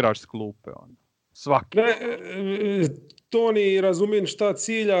njihov igrač s klupe. Svaki. Toni, razumijem šta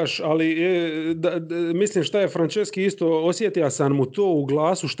ciljaš, ali mislim šta je Franceski isto, osjetio sam mu to u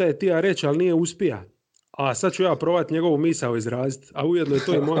glasu šta je tija reći, ali nije uspija. A sad ću ja probati njegovu misao izraziti, a ujedno je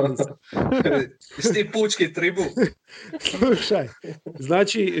to i moja misao. Sti pučki tribu. Slušaj,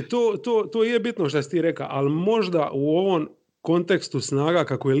 znači to je bitno što si ti rekao, ali možda u ovom kontekstu snaga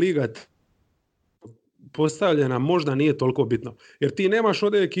kako je liga postavljena, možda nije toliko bitno. Jer ti nemaš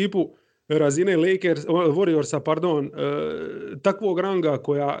ovdje ekipu razine Warriorsa, takvog ranga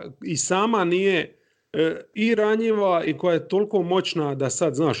koja i sama nije i ranjiva i koja je toliko moćna da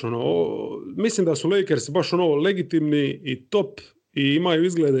sad, znaš, mislim da su Lakers baš legitimni i top i imaju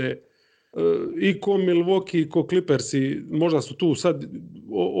izglede i ko Milwaukee i ko Clippersi, možda su tu sad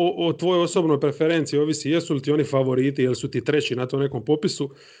o tvojoj osobnoj preferenciji ovisi jesu li ti oni favoriti ili su ti treći na tom nekom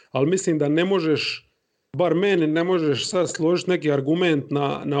popisu, ali mislim da ne možeš, bar meni ne možeš sad složiti neki argument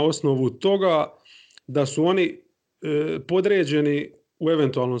na osnovu toga da su oni podređeni u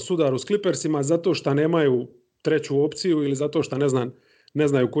eventualnom sudaru s Clippersima zato što nemaju treću opciju ili zato što ne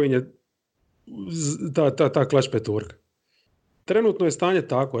znaju koji je ta klač petorka. Trenutno je stanje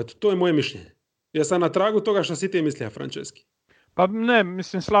tako, eto, to je moje mišljenje. Ja sam na tragu toga što si ti mislija, Franceski. Pa ne,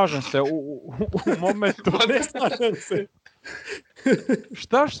 mislim, slažem se u momentu. Pa ne slažem se.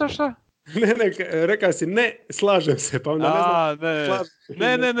 Šta? Ne, rekao si ne, slažem se, pa onda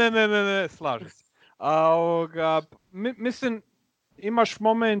ne, slažem se. Mislim, imaš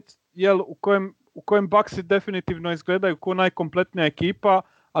moment u kojem Bucksi definitivno izgledaju kao najkompletnija ekipa,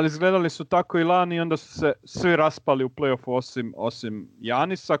 ali izgledali su tako i lani i onda su se svi raspali u play-offu osim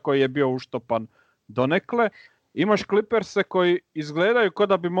Janisa koji je bio uštopan donekle. Imaš Clipperse koji izgledaju kao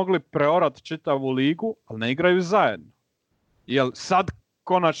da bi mogli preorat čitavu ligu, ali ne igraju zajedno. Jel sad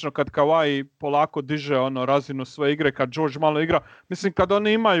konačno kad Kawhi polako diže razinu svoje igre, kad George malo igra, mislim kad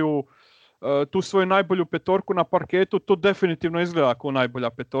oni imaju tu svoju najbolju petorku na parketu, to definitivno izgleda kao najbolja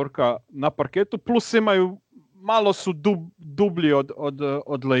petorka na parketu, plus imaju, malo su dublji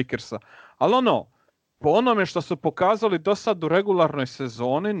od Lakersa. Ali po onome što su pokazali do sad u regularnoj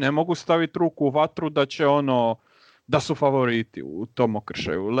sezoni, ne mogu staviti ruku u vatru da će da su favoriti u tom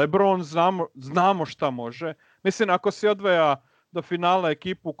okršaju. LeBron znamo šta može. Mislim, ako si odveja do finala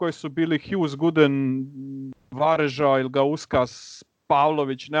ekipu u kojoj su bili Hughes, Gooden, Vareža, Ilgauskas,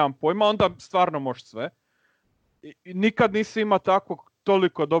 Pavlović, nemam pojma, onda stvarno može sve. I nikad nisi imao takvog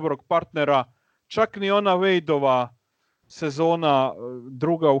toliko dobrog partnera, čak ni ona Wadeova sezona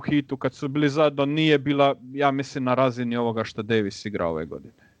druga u hitu kad su bili zajedno nije bila, ja mislim, na razini ovoga što Davis igra ove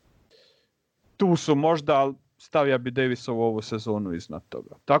godine. Tu su možda, stavio bi Davisovu ovu sezonu iznad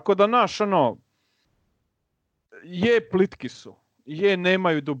toga. Tako da je plitki su, je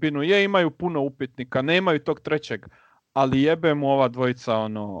nemaju dubinu, je imaju puno upitnika, nemaju tog trećeg, ali jebe mu ova dvojica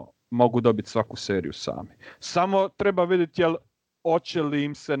mogu dobiti svaku seriju sami. Samo treba vidjeti hoće li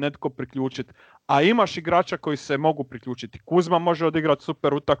im se netko priključiti. A imaš igrača koji se mogu priključiti. Kuzma može odigrati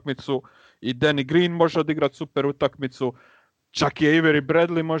super utakmicu i Danny Green može odigrati super utakmicu. Čak i Avery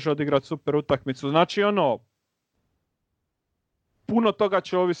Bradley može odigrati super utakmicu. Znači puno toga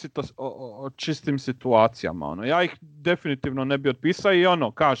će ovisiti o čistim situacijama. Ja ih definitivno ne bi otpisao i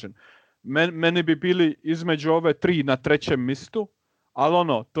kažem, meni bi bili između ove 3 na 3. mjestu,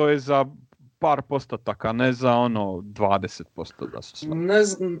 ali to je za par postotaka, ne za 20% da su sve.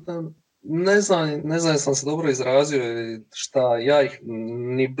 Ne znam sam se dobro izrazio šta ja ih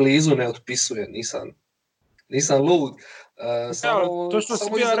ni blizu ne otpisujem, nisam lud. To što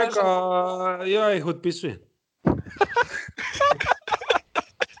sam ja rekao, ja ih otpisujem.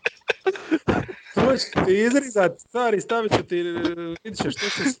 Hoćeš ti izrizat, stari, stavit ću ti, vidit ćeš što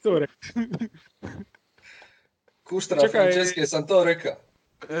si to rekao. Kuštra Franceske sam to rekao.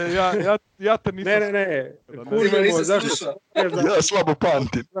 Ja te nisam... Ne. Kužimo, zašto? Ja slabo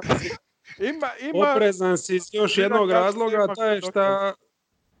pamtim. Oprezan si iz još jednog razloga, to je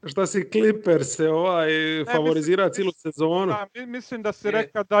šta si Clippers se favorizira cijelu sezonu. Mislim da si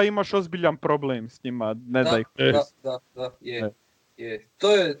rekao da imaš ozbiljan problem s njima, ne da ih... Da, je.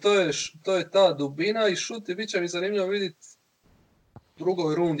 To je ta dubina i šuti, bit će mi zanimljivo vidjeti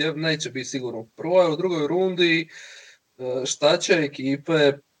drugoj rundi, neće biti sigurno prvoj, u drugoj rundi šta će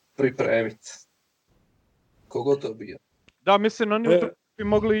ekipe pripremiti. Kogo to bio? Da, mislim, oni bi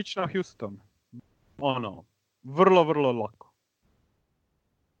mogli ići na Houston. Vrlo, vrlo lako.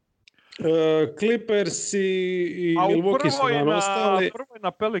 Clippers i Milwaukee su nam ostali. Prvo je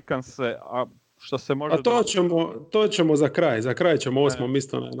na Pelicanse, a što se može... A to ćemo za kraj ćemo 8.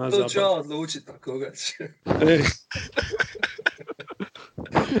 mjesto na zapad. To ću ja odlučiti na koga će.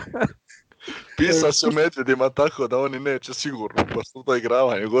 Pisa se u Medvedima tako da oni neće sigurno posle to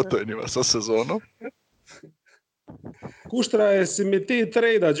igravanje gotovo njima sa sezonom. Kuštra, jesi mi ti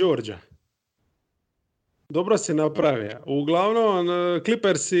trejda Đorđa? Dobro si napravio. Uglavnom,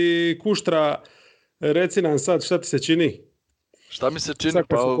 Clippers i Kuštra, reci nam sad šta ti se čini? Šta mi se čini?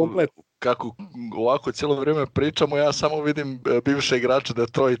 Pa kako ovako cijelo vrijeme pričamo, ja samo vidim bivše igrače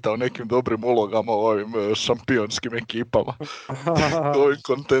Detroita u nekim dobrim ulogama u ovim šampionskim ekipama. U ovim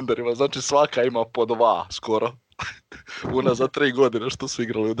kontenderima. Znači svaka ima po 2 skoro. Unazad 3 godine što su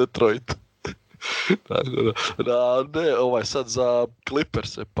igrali u Detroitu. Sad za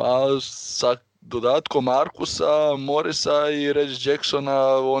Clippers, pa sa dodatkom Markusa, Morisa i Reggie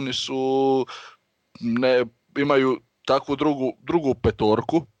Jacksona, oni su imaju takvu drugu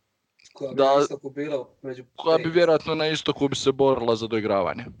petorku koja bi vjerojatno na istoku bi se borila za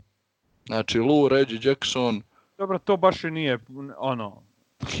doigravanje. Znači Lou, Reggie Jackson, dobro, to baš i nije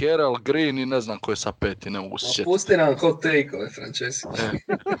Harrell, Green i ne znam ko je sa 5, ne mogu se sjetiti. Pusti nam hot take-ove, Francesi.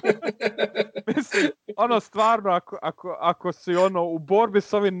 Mislim, stvarno, ako si u borbi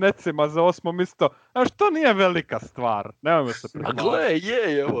s ovim necima za 8. mjesto, to nije velika stvar. Nemojmo se priznati. A gle,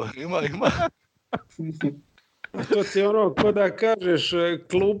 evo, ima. To ti ko da kažeš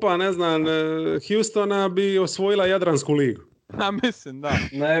klupa, ne znam, Houstona bi osvojila Jadransku ligu. Mislim, da.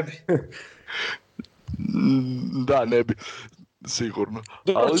 Ne bi. Da, ne bi. Sigurno.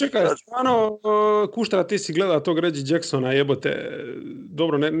 Dobro, čekaj, stvarno, Kuštra, ti si gleda tog Reggie Jacksona, jebote,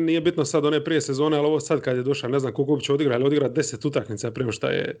 dobro, nije bitno sad one prije sezone, ali ovo sad kad je došao, ne znam koliko će odigrati, ali odigra 10 utakmica prema šta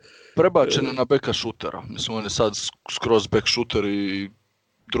je... Prebačen je na beka šutera, mislim, on je sad skroz bek šuter i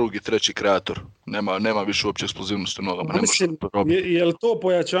drugi, treći kreator. Nema više uopće eksplozivnosti u nogama. Mislim, je li to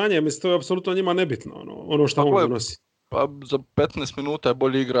pojačanje? Mislim, to je apsolutno njima nebitno, ono što on donosi. Pa za 15 minuta je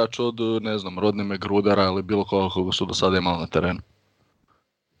bolji igrač od, ne znam, Rodnime Grudara ili bilo koga su do sada imali na terenu.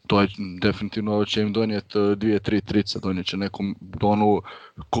 To je definitivno će im donijeti 2-3 trice, donijet će nekom onu,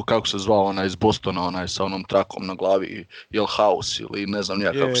 kako se zvao onaj iz Bostona, onaj sa onom trakom na glavi, jel House ili ne znam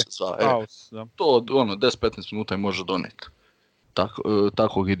nija kako se zvao. House, da. To 10-15 minuta im može donijeti.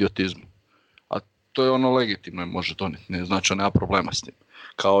 Takvog idiotizma. A to je ono legitimno im može donijeti, ne znači nema problema s tim.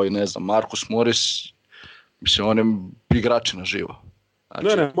 Kao i ne znam, Marcus Morris, mislim on je igračina živa.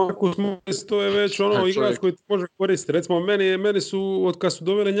 Znači, ne, Marcus Morris to je već igrač koji može koristiti. Recimo, meni su, od kad su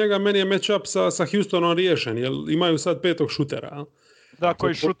doveli njega, meni je match-up sa Houstonom riješen, jer imaju sad 5. šutera. Da,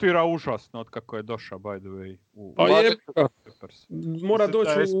 koji šutira užasno od kako je došao, by the way. Mora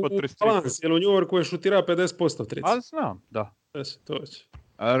doći u balans, jer u New Yorku je šutira 50% trica. A znam, da. To će.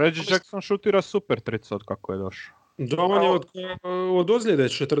 Reggie Jackson šutira super trica od kako je došao. Da, on je od ozljede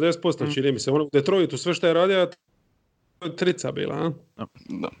 40%, čini mi se. U Detroitu sve što je radio, trica bila, a?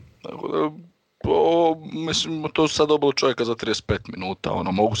 Da. Tako da, mislim, to sad dobilo čovjeka za 35 minuta.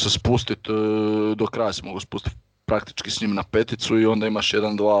 Mogu se spustiti do kraja, mogu spustiti praktički s njim na peticu i onda imaš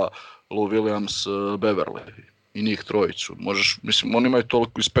 1-2 Lou Williams, Beverly i njih trojicu. Mislim, oni imaju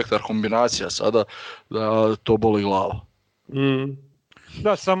toliko spektar kombinacija sada da to boli glava.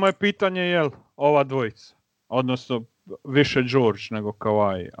 Da, samo je pitanje jel ova dvojica, odnosno više George nego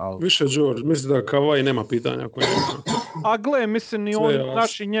Kawhi. Ali... Više George, mislim da Kawhi nema pitanja. A gle, mislim ni on,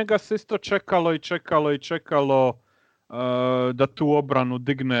 znači njega se isto čekalo da tu obranu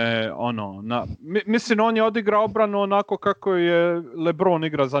digne mislim on je odigrao obranu onako kako je LeBron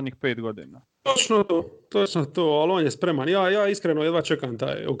igra zadnjih 5 godina. Točno to, ali on je spreman. Ja iskreno jedva čekam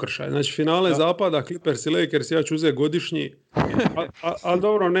taj okršaj. Znači finale zapada, Clippers i Lakers, ja ću uzeti godišnji, ali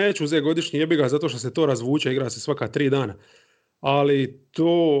dobro, neću uzeti godišnji, jebi ga zato što se to razvuče, igra se svaka 3 dana. Ali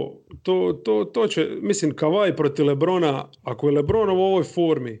to će, mislim, Kawhi protiv LeBrona, ako je LeBron u ovoj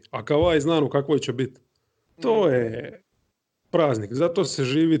formi, a Kawhi znan u kakvoj će biti, to je praznik, zato se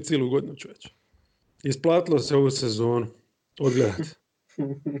živi cijelu godinu, čovječe. Isplatilo se ovu sezonu odgledati.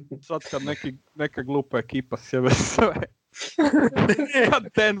 Sad kad neka glupa ekipa sjebe sve. Kad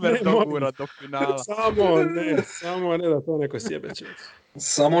Denver dogura do finala. Samo ne da to neko sjebe će.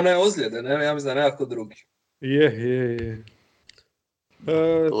 Samo ne ozljede, ne? Ja mislim da nekako drugi. Je.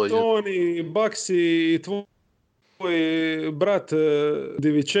 Toni, Baxi i tvoj brat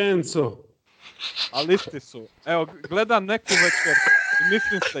Divičenco. Ali isti su. Evo, gledam neku večer i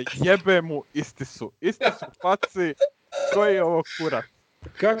mislim se jebe mu, isti su faci. Koji je ovo kurat?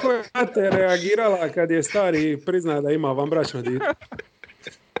 Kako je mate reagirala kad je stari prizna da ima vanbračno dite?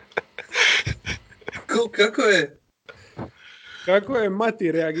 Kako je? Kako je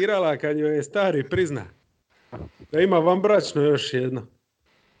mati reagirala kad joj je stari prizna da ima vanbračno još jedno?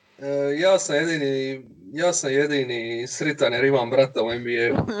 Ja sam jedini sritan jer imam brata u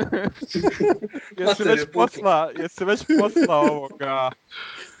NBA. Jesi već posla ovoga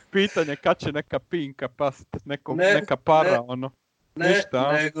pitanje kad će neka pinka past, neka para,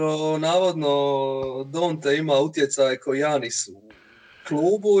 nego navodno Donte ima utjecaj ko Janis u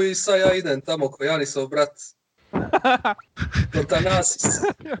klubu i sad ja idem tamo ko Janisov brat. Kontanasis.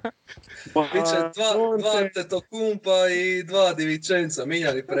 Biće dva Antetokumpa i 2 Divičenca,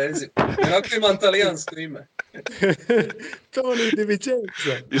 minjali prezim. Kako imam talijansko ime. Toni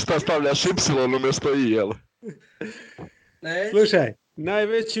Divičenca. I šta stavljaš Y umjesto I, jel? Ne. Slušaj,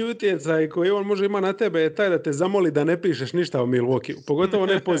 najveći utjecaj koji on može ima na tebe je taj da te zamoli da ne pišeš ništa o Milwaukee, pogotovo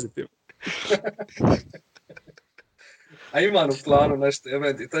ne pozitivno. A imam u planu nešto,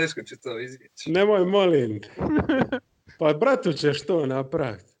 ti teško ću to izvjeći. Nemoj, molim. Pa bratu ćeš to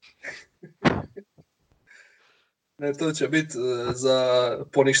napraviti. Ne, to će biti za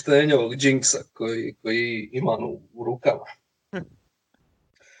poništenje ovog džinksa koji imam u rukama.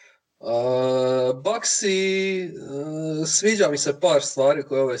 Bucksi, sviđa mi se par stvari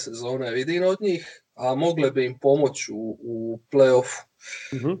koje ove sezone vidim od njih, a mogle bi im pomoći u play-offu.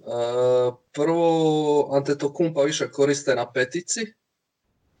 Prvo, Antetokumpa više koriste na petici.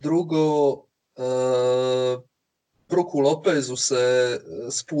 Drugo, Brooku Lopezu se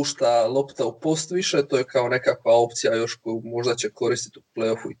spušta lopta u post više, to je kao nekakva opcija još koju možda će koristiti u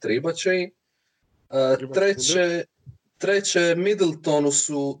play-offu i tribaće im. Treće, Middletonu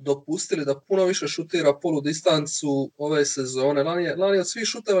su dopustili da puno više šutira poludistancu ove sezone. Lani od svih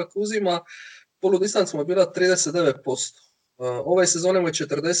šuteva koji uzima poludistancu mu je bila 39%. Ove sezone mu je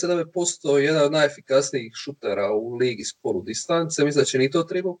 49%, jedan od najefikasnijih šutera u ligi s poludistance. Mislim da će ni to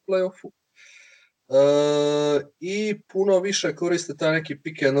treba u play-offu. I puno više koriste taj neki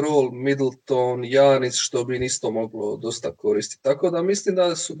pick and roll, Middleton, Giannis, što bi isto moglo dosta koristiti. Tako da mislim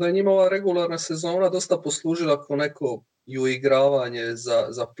da je njima ova regularna sezona dosta poslužila kao neko uigravanje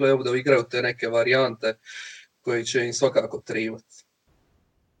za play-off, da igraju te neke varijante koje će im svakako trivati.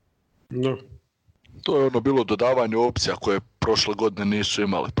 No. To je ono bilo dodavanje opcija koje prošle godine nisu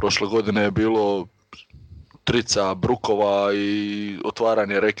imali. Prošle godine je bilo trica Brukova i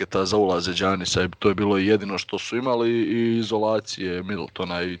otvaranje reketa za ulaze Giannisa. To je bilo jedino što su imali i izolacije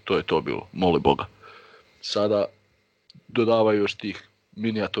Middletona i to je to bilo. Moli Boga. Sada dodavaju još tih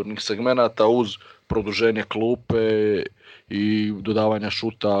minijaturnih segmenata uz produženje klupe i dodavanja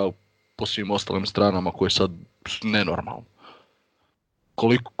šuta po svim ostalim stranama koje je sad nenormalno.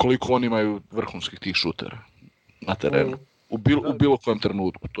 Koliko oni imaju vrhunskih tih šutera na terenu. U bilo kojem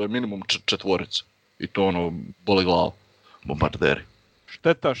trenutku. To je minimum četvorica. I to ono, boli glavu. Bombarderi.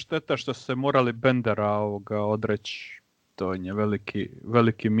 Šteta što su se morali Bendera odreći. To je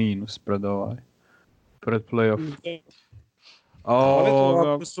veliki minus pred playoff.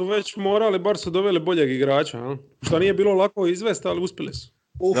 Ako su već morali, bar su doveli boljeg igrača. A? Što nije bilo lako izvesti, ali uspjeli su.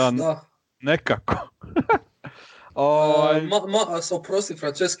 Da. Nekako. Oprosti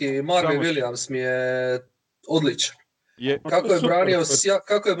Franceski, Marvin Williams mi je odličan.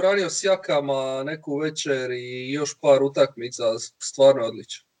 Kako je branio Siakama neku večer i još par utakmica, stvarno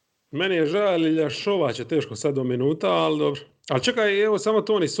odličan. Meni je žal, Iljašova će teško sad do minuta, ali dobro. Ali čekaj, evo samo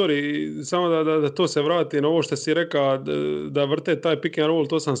Toni, sorry, samo da to se vrati na ovo što si rekao, da vrte taj pick and roll,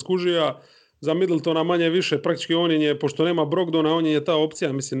 to sam skužio. Za Middletona manje više, praktički on je, pošto nema Brogdona, on je ta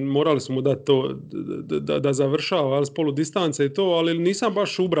opcija, mislim, morali su mu dati to da završava, ali s polu distance i to, ali nisam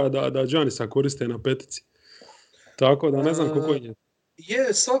baš ubra da Giannisa koriste na petici. Tako da ne znam koliko je.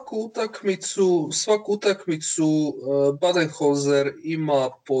 Je, svaku utakmicu Badenholzer ima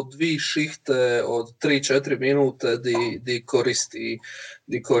po 2 šihte od 3-4 minute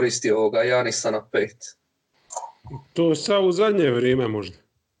di koristi ovoga Giannisa na 5. To sad u zadnje vrijeme možda.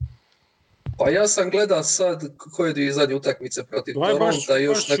 Pa ja sam gledao sad koje dvije zadnje utakmice protiv Toronta i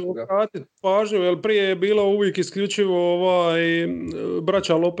još nekoga. Pažnju, jer prije je bilo uvijek isključivo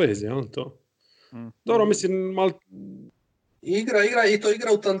braća Lopez, jel to? Dobro, mislim, Igra i to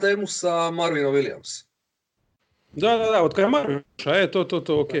igra u tandemu sa Marvinom Williams. Da, od kada je Marvin,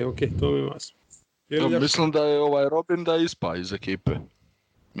 ok, to mi vas. Mislim da je Robin da ispa iz ekipe.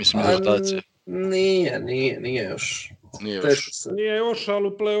 Mislim, iz rotacije. Nije još. Nije još, ali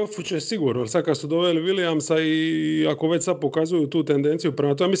u play-offu će sigurno. Sad kad su doveli Williamsa i ako već sad pokazuju tu tendenciju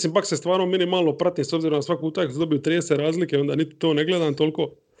prema to, ja mislim, Bucks se stvarno minimalno prati s obzirom na svaku utakmicu dobiju 30 razlike, onda niti to ne gledam toliko.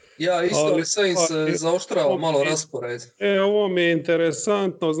 Ja, isto, ali Saints zaoštrava malo raspored. Ovo mi je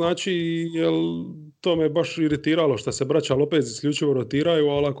interesantno, znači, to me baš iritiralo što se braća Lopez isključivo rotiraju,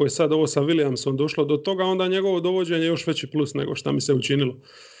 ali ako je sad ovo sa Williamsom došlo do toga, onda njegovo dovođenje je još veći plus nego što mi se učinilo.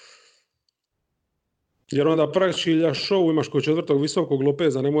 Jer onda praktički show imaš kod 4. visokog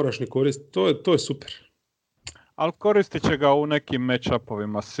Lopeza, ne moraš ni koristiti. To je super. Ali koristit će ga u nekim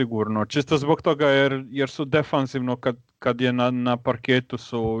match-upovima sigurno. Čisto zbog toga jer su defanzivno kad je na parketu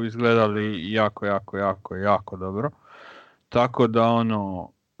su izgledali jako dobro. Tako da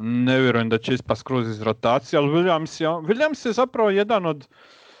ne vjerujem da će ispast skroz iz rotacije, ali Williams je zapravo jedan od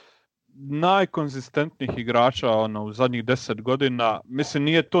najkonzistentnijih igrača u zadnjih 10 godina. Mislim,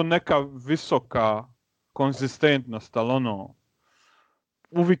 nije to neka visoka konzistentnost, ali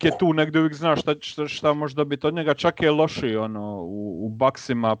uvijek je tu, negdje uvijek znaš šta može dobiti od njega, čak je lošiji u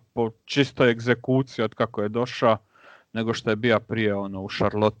Bucksima po čistoj egzekuciji od kako je došao, nego što je bio prije u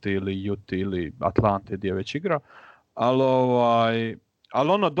Charlotte ili Utah ili Atlanti gdje već igra,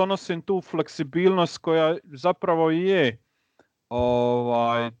 ali donosi tu fleksibilnost koja zapravo je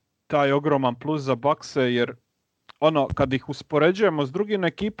taj ogroman plus za Buckse, jer kad ih uspoređujemo s drugim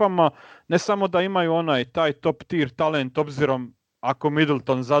ekipama, ne samo da imaju taj top tier talent, obzirom ako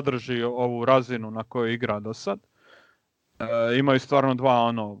Middleton zadrži ovu razinu na kojoj igra do sad, imaju stvarno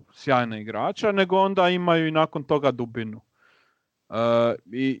 2 sjajna igrača, nego onda imaju i nakon toga dubinu.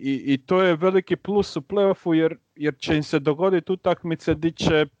 I to je veliki plus u play-offu, jer će im se dogoditi utakmice gdje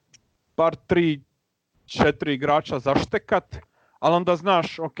će bar 3-4 igrača zaštekat, ali onda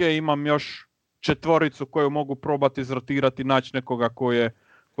znaš, ok, imam još 4 koju mogu probati izrotirati, naći nekoga ko je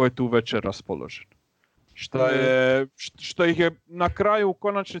tu večer raspoložen. Što ih je na kraju u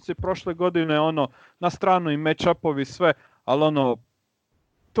konačnici prošle godine na stranu i match-upovi sve, ali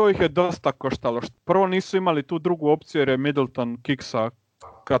to ih je dosta koštalo. Prvo nisu imali tu drugu opciju jer je Middleton kiksa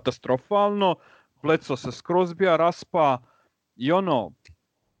katastrofalno, Bledsoe se skroz bija raspa i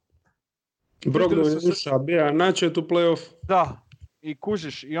Brogdon je uša, bija načet u play-off. Da, i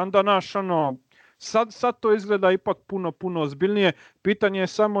kužiš, i onda Sad to izgleda ipak puno ozbiljnije. Pitanje je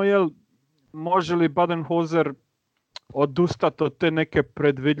samo može li Budenholzer odustati od te neke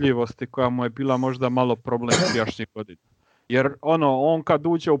predvidljivosti koja mu je bila možda malo problem prijašnjih godina. Jer on kad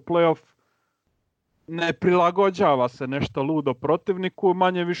uđe u playoff ne prilagođava se nešto ludo protivniku,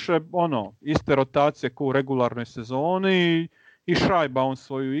 manje više iste rotacije kao u regularnoj sezoni i šajba on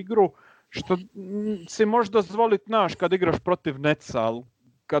svoju igru, što si možeš dozvoliti kad igraš protiv Netsa, ali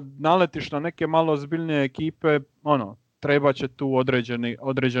kad naletiš na neke malo ozbiljnije ekipe, treba će tu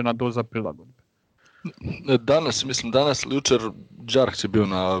određena doza prilagodbe. Danas ili jučer, Đarks je bio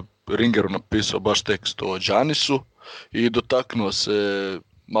na Ringeru napisao baš tekst o Giannisu i dotaknuo se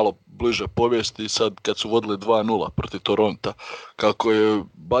malo bliže povijesti sad kad su vodili 2-0 protiv Toronta, kako je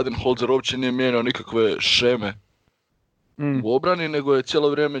Budenholzer uopće nije mijenjao nikakve šeme u obrani, nego je cijelo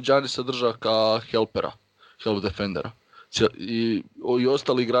vrijeme Giannisa držao kao help defendera. I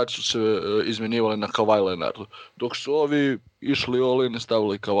ostali igrači su se izmjenjivali na Kawhi Leonardu, dok su ovi išli all-in i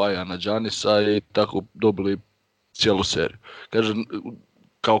stavili Kawhija na Giannisa i tako dobili cijelu seriju. Kažem,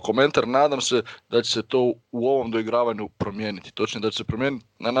 kao komentar, nadam se da će se to u ovom doigravanju promijeniti. Točno da će se promijeniti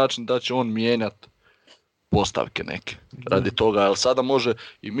na način da će on mijenjati postavke neke. Radi toga, jer sada može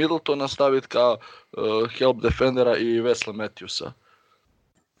i Middleton nastaviti kao help defendera i Wesley Matthewsa,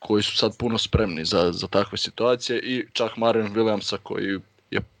 koji su sad puno spremni za takve situacije, i čak Marion Williamsa koji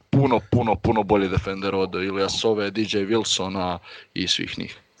je puno bolji defender od Ilyasove, DJ Wilsona i svih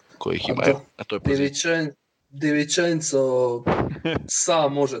njih kojih imaju na toj poziciji. DiVincenzo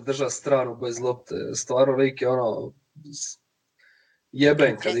sam može držati stranu bez lopte. Stvarno lik je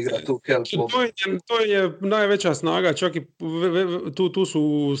jeben kad igra tu help. To je najveća snaga, čak i tu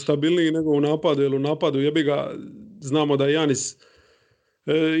su stabilniji nego u napadu, jer u napadu jebi ga, znamo da Giannis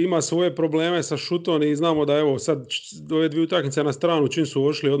ima svoje probleme sa šutom i znamo da evo sad ove dvije utakmice na stranu čim su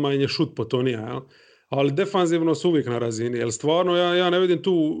ošli odmah je šut potonija, jel? Ali defanzivno su uvijek na razini, jer stvarno ja ne vidim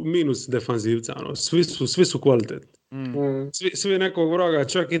tu minus defanzivca, svi su kvalitetni. Svi nekog vraga,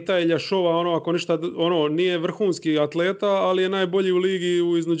 čak i taj Iljašova, ako ništa, nije vrhunski atleta, ali je najbolji u ligi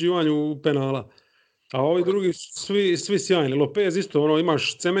u iznuđivanju penala. A ovi drugi svi sjajni. Lopez isto,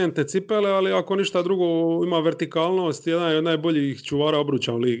 imaš cemente cipele, ali ako ništa drugo ima vertikalnost, jedan od najboljih čuvara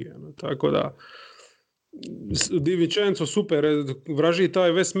obruča u ligi. Tako da DiVincenzo super, vraži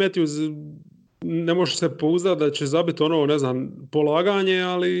taj Wes Matthews, ne može se pouzdati da će zabiti polaganje,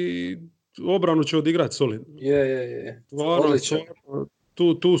 ali obranu će odigrati solidno. Je.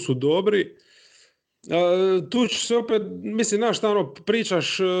 Tu su dobri. Tu će se opet, mislim,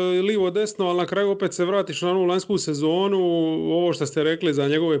 pričaš livo desno, ali na kraju opet se vratiš na onu lanjsku sezonu, ovo što ste rekli za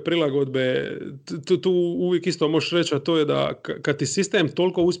njegove prilagodbe, tu uvijek isto možeš reći, a to je da kad ti sistem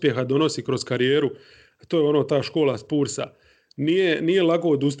toliko uspjeha donosi kroz karijeru, to je ta škola Spursa, nije lako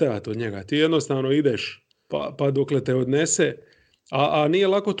odustajati od njega, ti jednostavno ideš pa dokle te odnese, a nije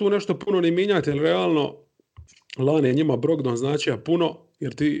lako tu nešto puno ni mijenjati, jer realno lani je njima Brogdon značio puno,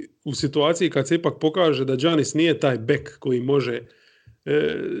 jer ti u situaciji kad se ipak pokaže da Giannis nije taj bek koji može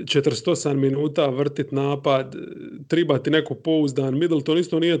 48 minuta vrtit napad, tribati neko pouzdan, Middleton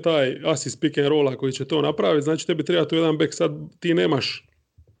isto nije taj assist pick and rolla koji će to napraviti, znači tebi treba tu jedan bek, sad ti nemaš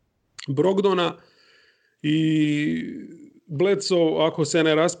Brogdona i Bledsoe ako se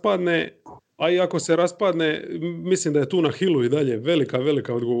ne raspadne, a i ako se raspadne, mislim da je tu na Hillu i dalje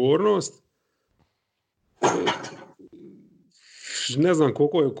velika odgovornost. Ne znam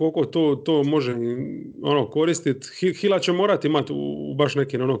koliko to može koristiti. Hila će morati imati u baš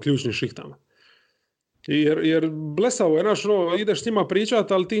nekim ključnim šihtama. Jer blesavo je, ideš s njima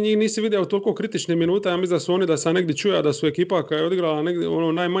pričati, ali ti njih nisi vidio toliko kritičnih minuta. Ja mislim da su oni, da sam negdje čuja da su ekipa koja je odigrala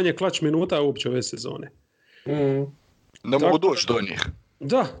najmanje klač minuta uopće ove sezone. Ne mogu doći do njih.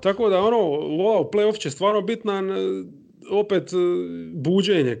 Da, tako da playoff će stvarno biti opet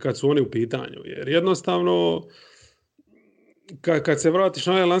buđenje kad su oni u pitanju. Jer jednostavno kad se vratiš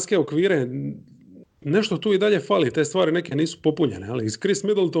na lanske okvire, nešto tu i dalje fali, te stvari neke nisu popunjene, ali Chris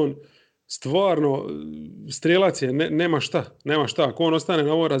Middleton stvarno strijelac je, nema šta, ako on ostane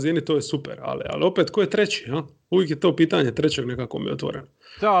na ovoj razini to je super, ali opet ko je treći, uvijek je to pitanje trećeg nekako mi je otvoreno.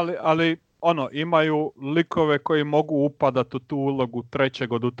 Da, ali imaju likove koji mogu upadati u tu ulogu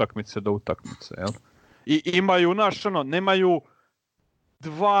trećeg od utakmice do utakmice, jel? I imaju, nemaju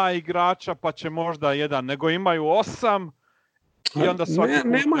 2 igrača pa će možda jedan, nego imaju 8. I onda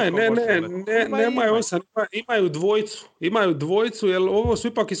nemaju 8, imaju dvojicu, jer ovo su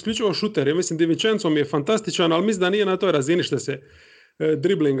ipak isključivo šuteri. Mislim, DiVincenzo mi je fantastičan, ali mislim da nije na toj razini što se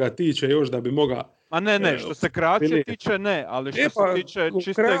driblinga tiče još da bi mogao. A ne, što se kreacije tiče ne, ali što se tiče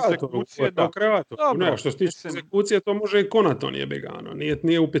čiste egzekucije, da. Što se tiče egzekucije, to može i Konaton je begano,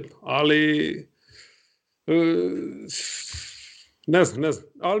 nije upitno, ali Ne znam.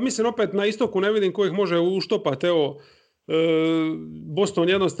 Ali mislim, opet na istoku ne vidim ko ih može uštopati. Evo, Boston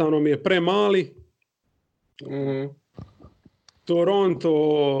jednostavno mi je premali. Toronto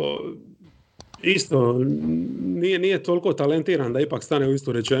isto nije toliko talentiran da ipak stane u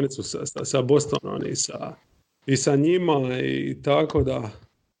istu rečenicu sa Bostonom i sa njima i tako da.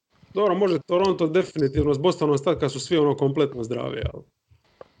 Dobro, može Toronto definitivno s Bostonom stati kad su svi ono kompletno zdravi. Ali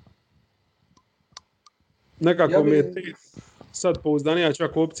nekako mi je sad pouzdanija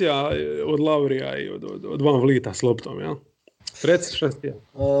čak opcija od Laurija i od Van Vlieta s loptom, jel? Reci šta ti je.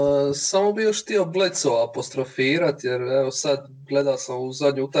 Samo bi još htio Bledsoe apostrofirati, jer evo sad gledao sam u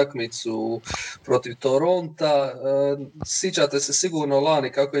zadnju utakmicu protiv Toronta. Sjećate se sigurno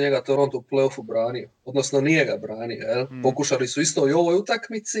lani kako je njega Toronto u play-offu branio. Odnosno nije ga branio. Jel? Pokušali su isto i u ovoj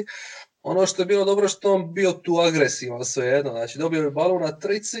utakmici. Ono što je bilo dobro što on bio tu agresivan svejedno. Znači dobio je balon na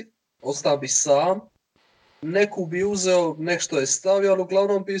trici, ostao bi sam. Neku bi uzeo, nešto je stavio, ali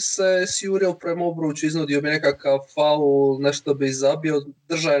uglavnom bi se sjurio prema obruču, iznudio bi nekakav faul, nešto bi zabio,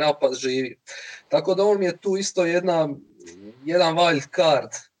 držao je napad živi. Tako da on mi je tu isto jedan wild card.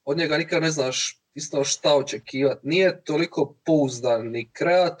 Od njega nikad ne znaš isto šta očekivati. Nije toliko pouzdan ni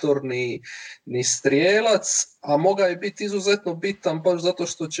kreator, ni strijelac, a mogao je biti izuzetno bitan baš zato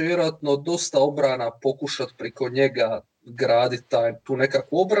što će vjerojatno dosta obrana pokušati preko njega graditi tu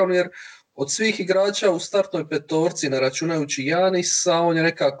nekakvu obranu, jer od svih igrača u startnoj petorci, ne računajući Janisa, on je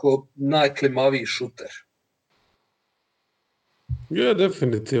nekako najklimaviji šuter. Je,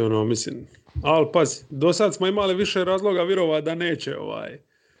 definitivno, mislim. Ali pazi, do sad smo imali više razloga vjerovati da neće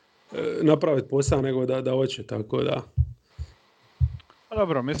napraviti posao nego da hoće, tako da. A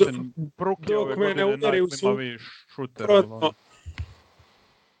dobro, mislim, Brook je ove godine najklimaviji šuter.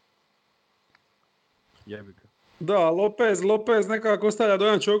 Jebi ga. Da, Lopez nekako ostavlja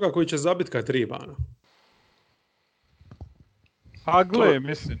dojam čovjeka koji će zabiti kad triba. A gle,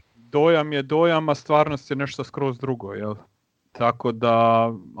 mislim, dojam je dojam, a stvarnost je nešto skroz drugo, jel? Tako da,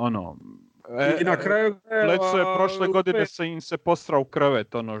 I na kraju Bledsoe je prošle godine se postrao u krevet,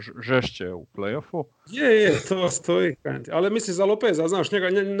 žešće u play-offu. Je, to stoji. Ali mislim za Lopeza, znaš,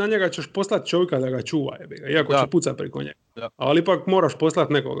 na njega ćeš poslati čovjeka da ga čuva, iako će pucati preko njega. Da. Ali ipak moraš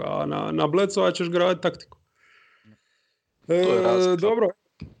poslati nekoga, a na Bledsoa ćeš graditi taktiku. Dobro.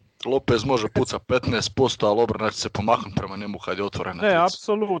 Lopez može pucati 15%, ali obrana će se pomaknuti prema njemu kad je otvorena. Ne,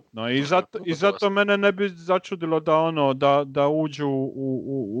 apsolutno. I zato mene ne bi začudilo da uđu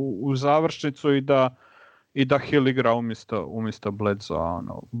u završnicu i da Hill igra umjesto Bledsoa.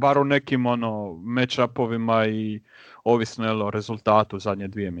 Bar u nekim match-upovima i ovisno o rezultatu zadnje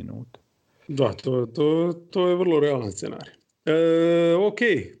 2 minute. Da, to je vrlo realan scenarij. Ok,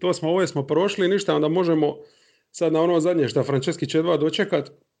 ove smo prošli, ništa, onda možemo sad na ono zadnje što Franceski će dva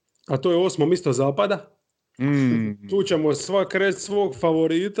dočekat, a to je 8. mjesto zapada. Tu ćemo svak reći svog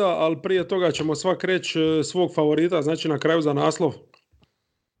favorita, ali prije toga ćemo svak reći svog favorita, znači na kraju za naslov.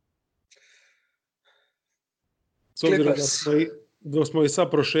 S obzirom da smo i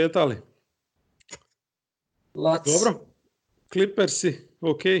sad prošetali. Dobro. Clippersi,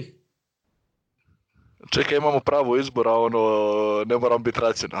 ok. Čekaj, imamo pravo izbora, ne moram biti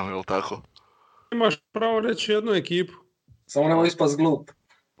racionalni, ili tako? Imaš pravo reći jednu ekipu. Samo nemoj ispast glup.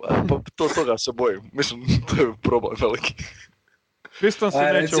 Pa toga se bojim. Mislim, to je problem veliki. Pistons se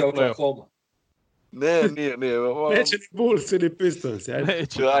neće u play-off. Ne, nije. Neće ni Bulls ni Pistons.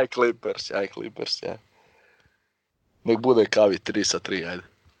 Aj Clippers, ja. Nek bude kavi 3-3, ajde.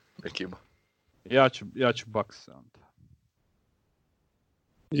 Nek ima. Ja ću Bucks.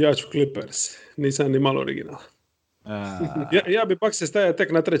 Ja ću Clippers. Nisam ni malo original. Ja bi Bucks se stavio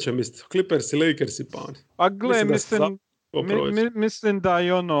tek na 3. mjestu. Clippers i Lakers i pa oni. A gle, mislim da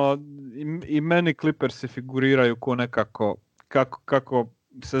i meni Clippersi figuriraju ko nekako kako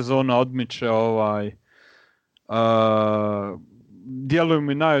sezona odmiče djeluju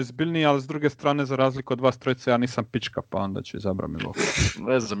mi najozbiljniji, ali s druge strane za razliku od vas trojice ja nisam pička, pa onda ću izabrati Milwaukee.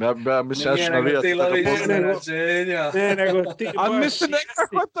 Ne znam, ja mislim ja ću navijati da ga poznajem. Ne, nego ti a mislim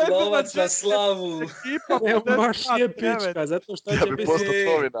nekako to je lovac na slavu. Evo baš je pička, zato što će biti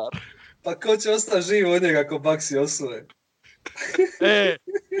novinar. Pa ko će ostati živ od njega ako Bucksi osvoje?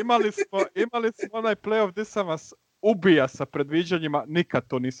 Imali smo onaj playoff gdje sam vas ubija sa predviđanjima, nikad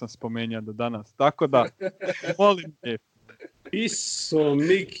to nisam spomenuo do danas, tako da molim te. Iso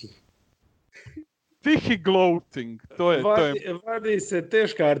Miki. Tihi gloating, to je. Vadi se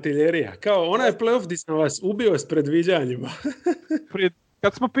teška artiljerija, kao onaj playoff gdje sam vas ubio s predviđanjima.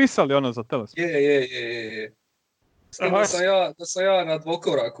 Kad smo pisali za teleskop. Je. Da sam ja na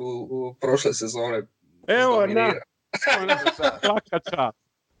dvokoraku u prošle sezone. Evo, na. Svaka čast.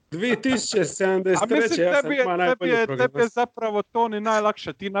 2073. A mislim, ja sam ima najbolju tebi je zapravo to ni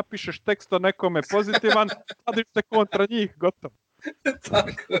najlakše. Ti napišeš tekst o nekome pozitivan, radiš se kontra njih, gotovo.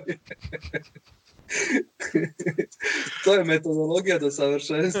 Tako je. To je metodologija do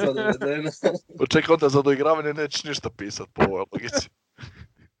savršenstva dovedena. Očekaj onda za doigravanje nećeš ništa pisat po ovoj logici.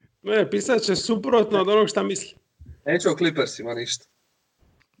 Ne, pisat će suprotno od onog šta misli. Neću o Clippersima ništa.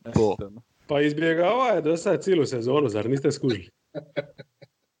 To. Pa izbjegava je do sad cijelu sezonu, zar niste skužili?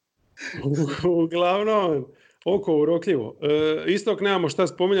 Uglavnom, oko urokljivo. Istok nemamo šta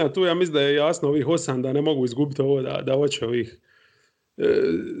spominjati tu, ja mislim da je jasno ovih 8 da ne mogu izgubiti ovo, da hoće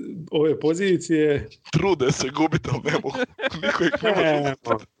ove pozicije. Trude se gubiti, ali ne mogu. Niko ih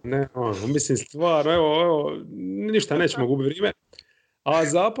ne može gubiti. Mislim, stvarno, evo, ništa nećemo gubiti vrijeme. A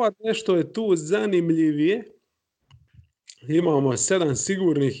zapad nešto je tu zanimljivije. Imamo 7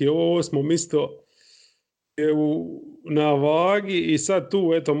 sigurnih i ovo 8. mjesto je na vagi i sad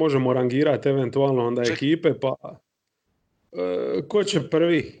tu eto možemo rangirati eventualno onda ekipe, pa ko će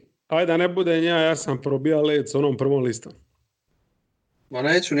prvi? Ajde, ne bude ja sam probija led s onom prvom listom. Ma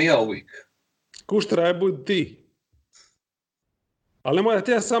neću ni ja uvijek. Kuštra, budi ti. Ali ne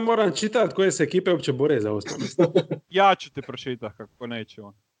morate, ja sam moram čitati koje se ekipe uopće bore za 8. mjesto. Ja ću ti pročitati kako neće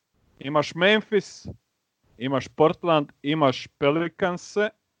on. Imaš Memphis, imaš Portland, imaš Pelicanse.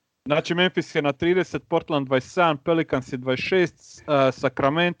 Znači Memphis je na 30, Portland 27, Pelicans je 26,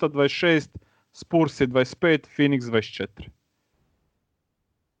 Sacramento 26, Spurs je 25, Phoenix 24.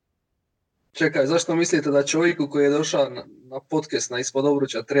 Čekaj, zašto mislite da čovjeku koji je došao na podcast na Ispod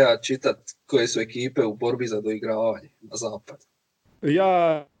obruča treba čitati koje su ekipe u borbi za doigravanje na zapad?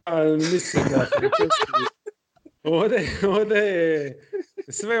 Ja mislim da ovdje je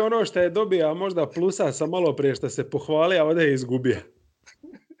sve ono što je dobio, možda plusa sa malo prije što se pohvalio, a ovdje je izgubio.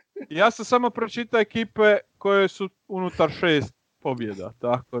 Ja sam samo pročitao ekipe koje su unutar 6 pobjeda,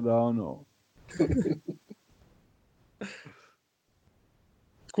 tako da ono...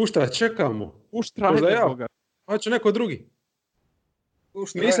 Kušta, čekamo. Kuštra, možda ajde ja. Boga. Hoće neko drugi.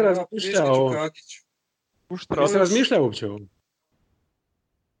 Kuštra, Nisi razmišljao. Kuštra, Nisi razmišljao uopće ovo.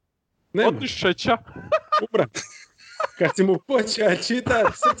 Otišeća. Ubra. Kad si mu počeo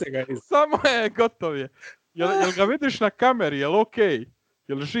čitati, srce ga iz... Samo je, gotov je. Jel ga vidiš na kameri, jel okej?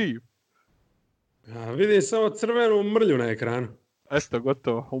 Jel živ? Ja, vidim samo crvenu mrlju na ekranu. Eto,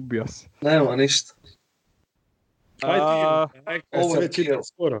 gotovo, ubio se. Nema ništa. Ajde, sve čita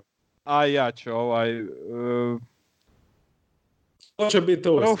skoro. A ja ću To će biti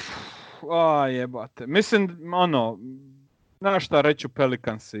ovo. Jebate. Mislim, znaš šta reću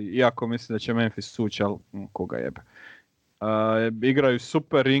Pelicansi, iako mislim da će Memphis sući, ali koga jebe. Igraju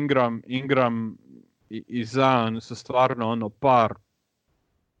super, Ingram i Zion su stvarno par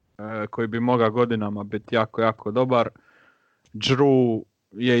koji bi mogao godinama biti jako, jako dobar. Drew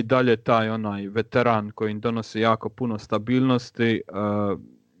je i dalje taj onaj veteran koji im donosi jako puno stabilnosti,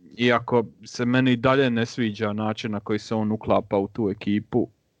 iako se meni i dalje ne sviđa način na koji se on uklapa u tu ekipu,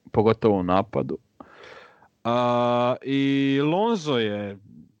 pogotovo u napadu. I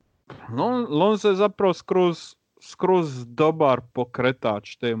Lonzo je zapravo skroz dobar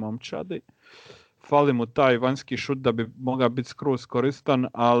pokretač te momčadi. Fali mu taj vanjski šut da bi mogao biti skroz koristan,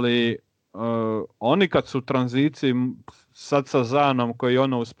 ali oni kad su u tranziciji sad sa Zanom koji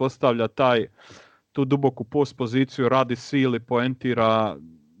uspostavlja tu duboku post poziciju, radi sili, poentira,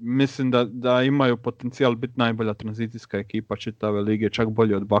 mislim da imaju potencijal biti najbolja tranzicijska ekipa čitave lige, čak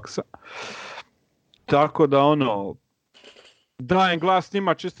bolje od Bucksa. Tako da dajem glas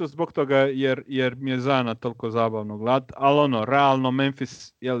njima čisto zbog toga jer mi je Zana toliko zabavno gledat, ali realno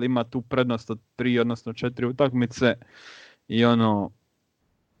Memphis ima tu prednost od 3 odnosno 4 utakmice i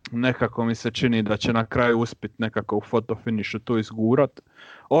nekako mi se čini da će na kraju uspjeti nekako u fotofinišu to izgurat.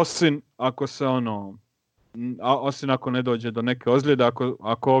 Osim ako se osim ako ne dođe do neke ozljede,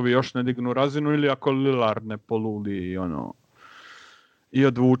 ako ovi još ne dignu razinu ili ako Lillard ne poludi i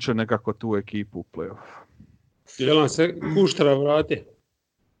odvuče nekako tu ekipu u play-off. Jel nam se Kuštra vrati?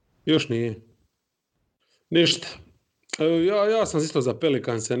 Još nije. Ništa. Ja sam isto za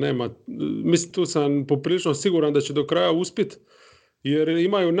Pelicanse, nema. Mislim, tu sam poprilično siguran da će do kraja uspjeti, jer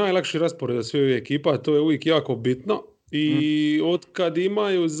imaju najlakši raspored za sve ekipa, to je uvijek jako bitno. I od kad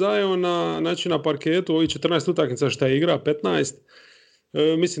imaju Ziona, znači na parketu, ovih 14 utakmica što je igra, 15,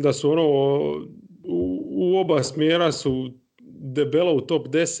 mislim da su u oba smjera su debelo u top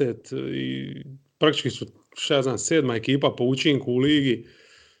 10 i praktički su 7. ekipa po učinku u ligi.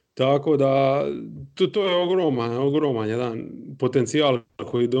 Tako da to je ogroman jedan potencijal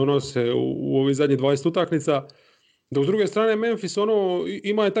koji donose u ovih zadnjih 20 utakmica. Dok s druge strane Memphis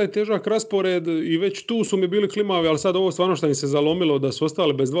ima je taj težak raspored i već tu su mi bili klimavi, ali sad ovo stvarno što im se zalomilo da su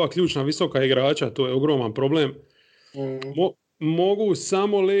ostali bez dva ključna visoka igrača, to je ogroman problem. Mogu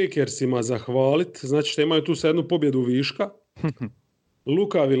samo Lakersima zahvaliti, znači što imaju tu sad jednu pobjedu viška.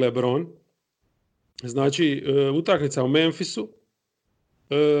 Lukavi LeBron, znači utakmica u Memphisu,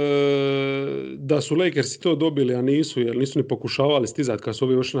 da su Lakersi to dobili, a nisu, jer nisu ni pokušavali stizati kad su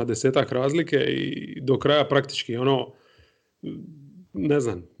ovi još na 10 razlike i do kraja praktički ne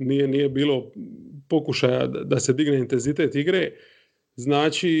znam, nije bilo pokušaja da se digne intenzitet igre.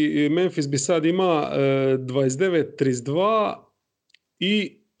 Znači Memphis bi sad ima 29-32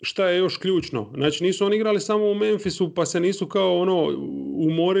 i šta je još ključno, znači nisu oni igrali samo u Memphisu pa se nisu kao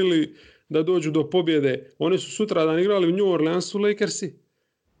umorili da dođu do pobjede. Oni su sutradan igrali u New Orleansu Lakersi,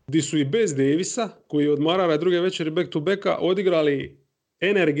 gdje su i bez Davisa, koji je od Marara druge večeri back to backa, odigrali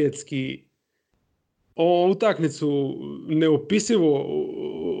energetski utakmicu neopisivo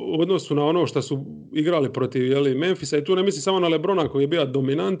u odnosu na ono što su igrali protiv Memphisa. I tu ne mislim samo na LeBrona koji je bio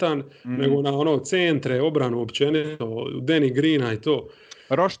dominantan, nego na centre, obranu općenito, Danny Greena i to.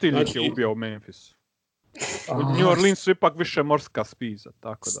 Roštiljnik je ubio u Memphisu. U New Orleansu ipak više morska spiza,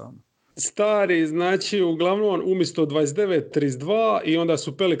 tako da... Stari, znači uglavnom umjesto 29-32 i onda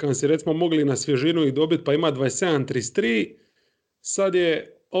su Pelicansi recimo mogli na svježinu ih dobiti pa ima 27-33, sad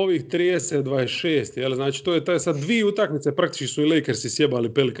je ovih 30-26, jel? Znači to je sad dvije utakmice, praktički su i Lakersi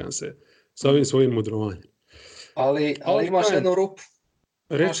sjebali Pelicanse sa ovim svojim mudrovanjem. Ali imaš jednu rupu.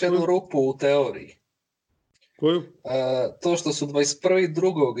 Imaš jednu rupu u teoriji. Koju? To što su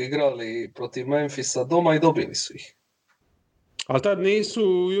 21.2. igrali protiv Memphisa doma i dobili su ih. Ali tad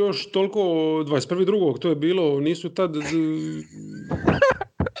nisu još toliko 21.2. to je bilo, nisu tad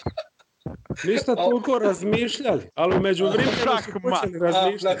toliko razmišljali, ali među vremenu su počeli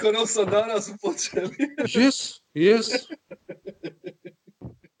razmišljati. Nakon 8 dana su počeli. Yes.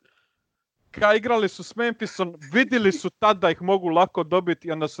 Kad igrali su s Memphisom, vidjeli su tad da ih mogu lako dobiti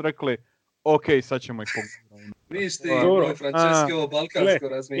i onda su rekli ok, sad ćemo ih pogledati. Viš ti, moj Francesco, balkansko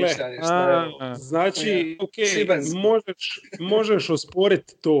razmišljanje. Znači, ok, možeš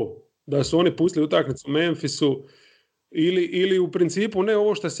osporiti to da su oni pustili utakmicu u Memphisu ili u principu ne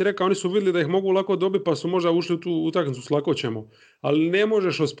ovo što si rekao, oni su vidjeli da ih mogu lako dobiti pa su možda ušli u tu utakmicu s lakoćemo. Ali ne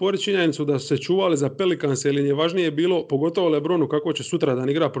možeš osporiti činjenicu da su se čuvali za Pelicanse ili je važnije bilo, pogotovo LeBronu, kako će sutra dan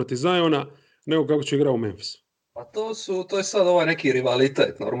igra protiv Ziona, nego kako će igra u Memphisu. Pa to je sad neki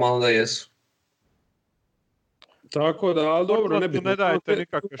rivalitet, normalno da jesu. Tako da, ali dobro, ne dajete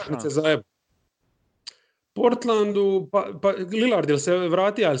nikakve šanse. Portlandu, pa Lillard, jel se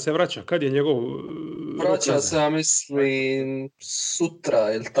vratio, ali se vraća? Kad je njegov... Vraća se, ja mislim,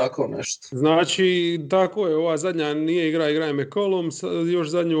 sutra ili tako nešto. Znači, tako je, ova zadnja nije igra McCollum, još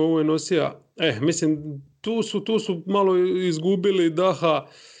zadnju ovo je nosija. Mislim, tu su malo izgubili daha,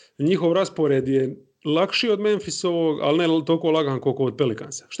 njihov raspored je lakši od Memphisovog, ali ne toliko lagan koliko od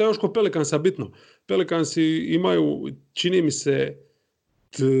Pelicansa. Šta je još kod Pelicansa bitno? Pelicansi imaju, čini mi se,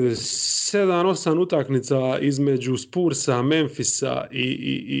 7-8 utakmica između Spursa, Memphisa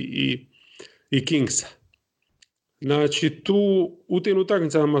i Kingsa. Znači u tim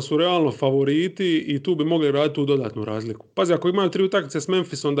utakmicama su realno favoriti i tu bi mogli raditi tu dodatnu razliku. Pazi, ako imaju 3 utakmice s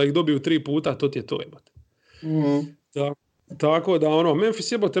Memphisom da ih dobiju 3 puta, to ti je to jebate. Tako da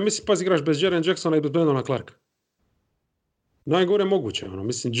Memphis jebote, mislim, pazi, igraš bez Jaren Jacksona i bez Brandona Clarka. Najgore moguće,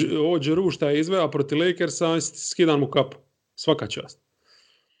 mislim, ovo Jeru šta je izveo protiv Lakersa, skidam mu kapu. Svaka čast.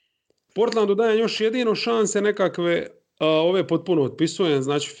 Portlandu dajem još jedino šanse nekakve, ove potpuno otpisujem,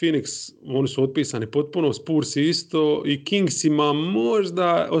 znači Phoenix, oni su otpisani potpuno, Spurs isto i Kingsima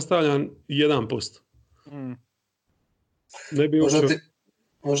možda ostavljam 1%. Ne bi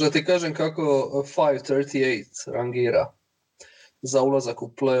možda ti kažem kako 538 rangira za ulazak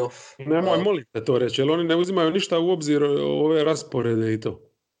u playoff. Nemoj, molim te to reći, jer oni ne uzimaju ništa u obzir ove rasporede i to.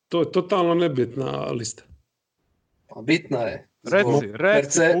 To je totalno nebitna lista. Pa bitna je.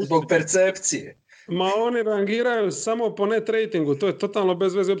 Zbog percepcije. Ma oni rangiraju samo po net ratingu, to je totalno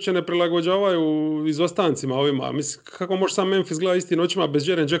bez veze, uopće ne prilagođavaju izostancima ovima. Mislim, kako može sam Memphis gledati istim noćima bez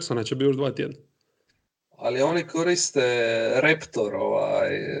Jaren Jacksona, će bi još 2 tjedna. Ali oni koriste Raptor,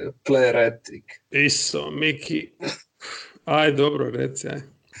 player rating. Iso, Miki. Aj, dobro, reci, aj.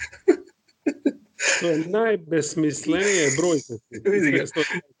 To je najbesmislenije brojke.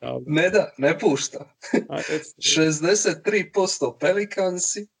 Ne pušta. 63%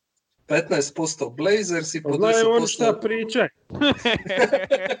 Pelicansi, 15% Blazers i po 10%... Znaju on šta pričaj.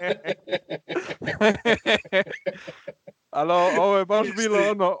 Ali ovo je baš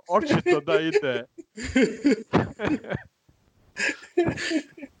bilo očito da ide.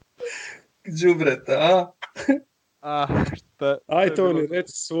 Đubreta, a? Aj Toni,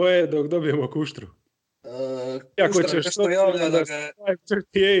 reci svoje dok dobijemo Kuštru. Ako ćeš nešto javlja da ga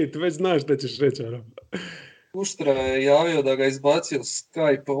je... već znaš da ćeš reći. Kuštra je javio da ga izbacio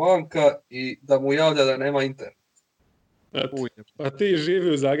Skype vanka i da mu javlja da nema internet. Pa ti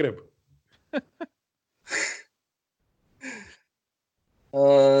živi u Zagrebu.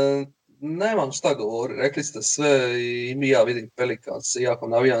 Nemam šta govori, rekli ste sve i ja vidim Pelicans, jako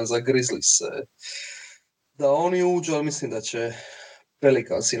navijam za Grizzlies. Da oni uđu, ali mislim da će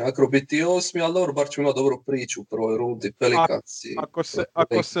Pelicansi na kraju biti 8, ali dobro, bar ću imati dobru priču u prvoj rundi. Pelicansi.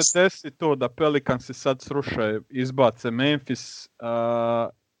 Ako se desi to da Pelicansi sad sruše, izbace Memphis,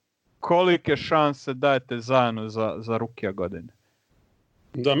 kolike šanse dajete zajedno za rukija godine?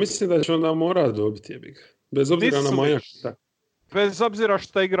 Da, mislim da će onda mora dobiti jebik. Bez obzira na manjak. Bez obzira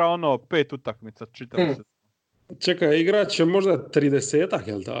što igra 5 utakmica, čitam se. Čekaj, igrat će možda 30-ak,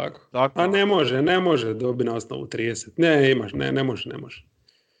 jel tako? A ne može dobiti na osnovu 30. Ne može.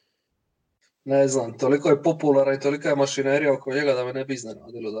 Ne znam, toliko je popularan i tolika je mašinerija oko njega da me ne bi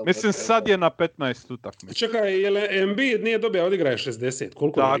iznenadilo. Mislim, sad je na 15 utakmica. Čekaj, jel Embiid nije dobio, odigraje 60?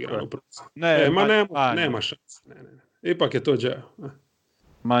 Koliko je igrano? Nema šanse. Ne. Ipak je to džao.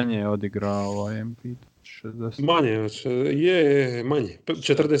 Manje je odigrao Embiid. 60. Manje.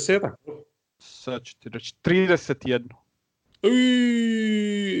 40-ak. Sad ću ti reći 31.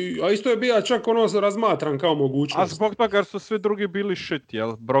 A isto je bio čak razmatran kao mogućnost. A zbog toga jer su svi drugi bili shit,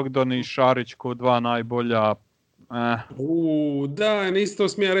 jel? Brogdon i Šarić ko dva najbolja. Da, nisi to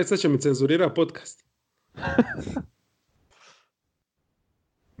smija reći, sad će mi cenzurirati podcast.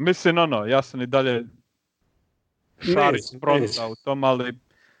 Mislim, ja sam i dalje Šarić bronca u tom, ali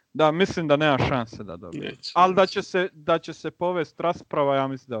da, mislim da nema šanse da dobije. Ali da će se povest rasprava, ja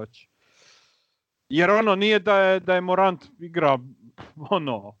mislim da hoće. Jer nije da je Morant igra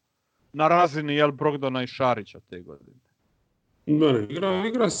na razini Brogdona i Šarića te godine. Ne,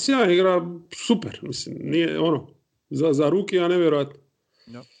 igra sjajno, igra super, mislim, nije za rukija nevjerojatno.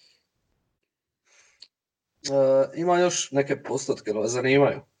 Ja. Ima još neke postotke, ali vas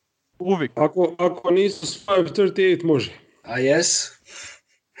zanimaju? Uvijek. Ako nisu s 538 može. A jes?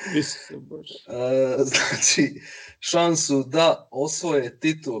 Znači, šansu da osvoje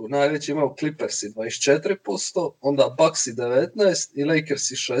titulu najveći imao Clippersi 24%, onda Bucksi 19% i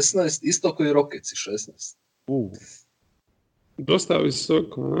Lakersi 16%, isto koji Rocketsi 16%. Dosta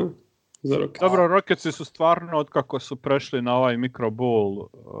visoko, a? Za Rockets. Dobro, Rocketsi su stvarno, otkako su prešli na ovaj microbowl,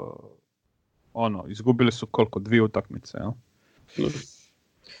 izgubili su koliko? 2 utakmice, jel?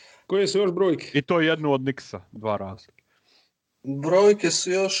 Koje su još brojke? I to jednu od Knicksa, 2 razlike. Brojke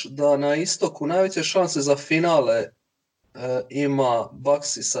su još da na istoku najveće šanse za finale ima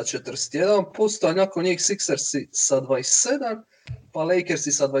Bucksi sa 41%, a nakon njih Sixersi sa 27%, pa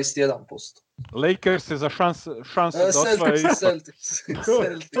Lakersi sa 21%. Lakersi za šanse da osvoje Celtics.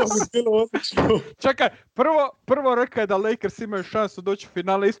 Čekaj, prvo rekao je da Lakers imaju šansu doći u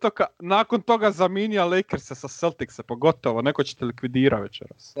finale istoka, nakon toga zaminija Lakersa sa Celticsa, pogotovo, neko će te likvidirati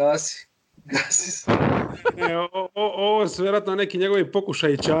večeras. Gasi se. Ovo su vjerojatno neki njegovi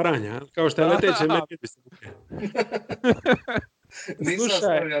pokušaji čaranja, kao što je leteće medvjedi. Nisam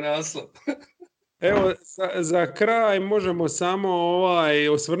stavio naslov. Evo, za kraj možemo samo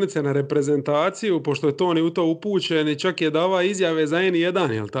osvrnuti se na reprezentaciju, pošto je Toni u to upućen i čak je dava izjave za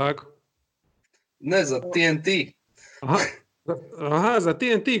N1, jel tako? Ne, za TNT. Aha, za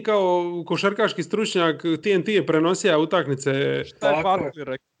TNT kao košarkaški stručnjak TNT je prenosio utakmice. Šta je Barkley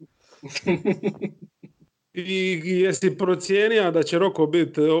rekao? I jesi procijenio da će Roko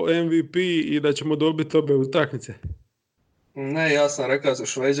biti MVP i da ćemo dobiti obe utakmice? Ne, ja sam rekao da su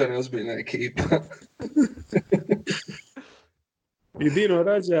Šveđani ozbiljna ekipa. I Dino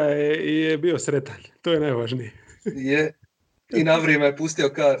Rađa je bio sretan, to je najvažnije. Je, i na vrijeme je pustio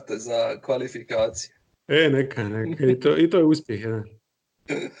karte za kvalifikacije. Neka, i to je uspjeh jedan.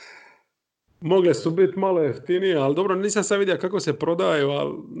 Mogle su biti malo jeftinije, ali dobro, nisam sad vidio kako se prodaju,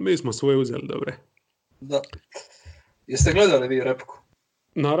 ali mi smo svoje uzeli, dobre. Da. Jeste gledali vi repku?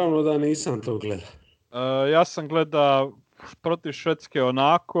 Naravno da nisam to gledao. Ja sam gledao protiv Švedske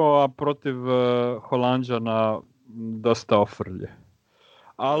onako, a protiv Holanđana dosta ofrlje.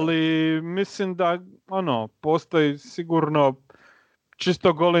 Ali mislim da postoji sigurno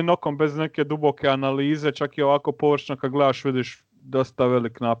čisto goli nokom bez neke duboke analize, čak i ovako površno kad gledaš vidiš dosta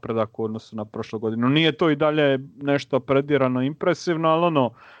velik napredak u odnosu na prošlu godinu. Nije to i dalje nešto predirano impresivno, ali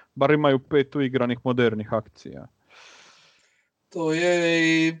bar imaju 5 uigranih modernih akcija. To je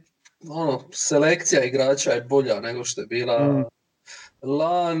i selekcija igrača je bolja nego što je bila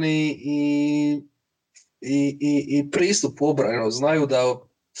lani i pristup u obranu. Znaju da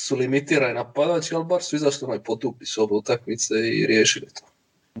su limitirani napadački, ali bar su izašli potupli s obe utakmice i riješili to.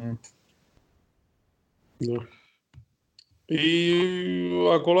 Da. I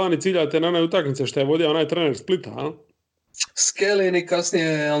ako lani ciljate na onaj utakmice što je vodio onaj trener Splita, a? Skelin i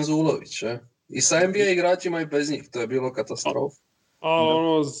kasnije Anzulović, I sa NBA igračima i bez njih, to je bilo katastrofa. A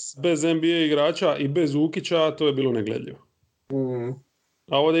ono, bez NBA igrača i bez Ukića, to je bilo negledljivo.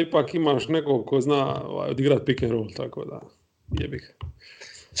 A ovdje ipak imaš nekog ko zna odigrat pick and roll, tako da jebih.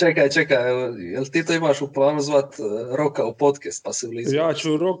 Čekaj, jel ti to imaš u planu zvat Roka u podcast pa se ulizu? Ja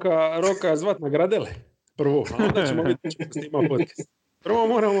ću Roka zvat na gradele prvo, a onda ćemo vidjeti što snima podcast. Prvo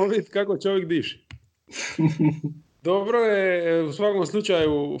moramo vidjeti kako čovjek diši. Dobro je, u svakom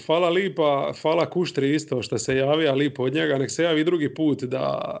slučaju, hvala Lipa, hvala Kuštri isto što se javija Lipo od njega, nek se javi drugi put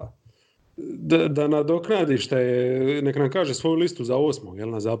da nadoknadi što je, nek nam kaže svoju listu za 8. jel,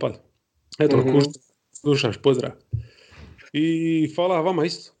 na zapad. Eto, Kuštri, slušaš, pozdrav. I hvala vama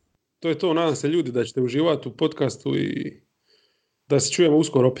isto. To je to, nadam se ljudi da ćete uživati u podcastu i da se čujemo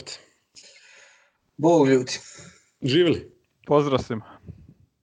uskoro opet. Bog ljudi. Živjeli. Pozdrav svima.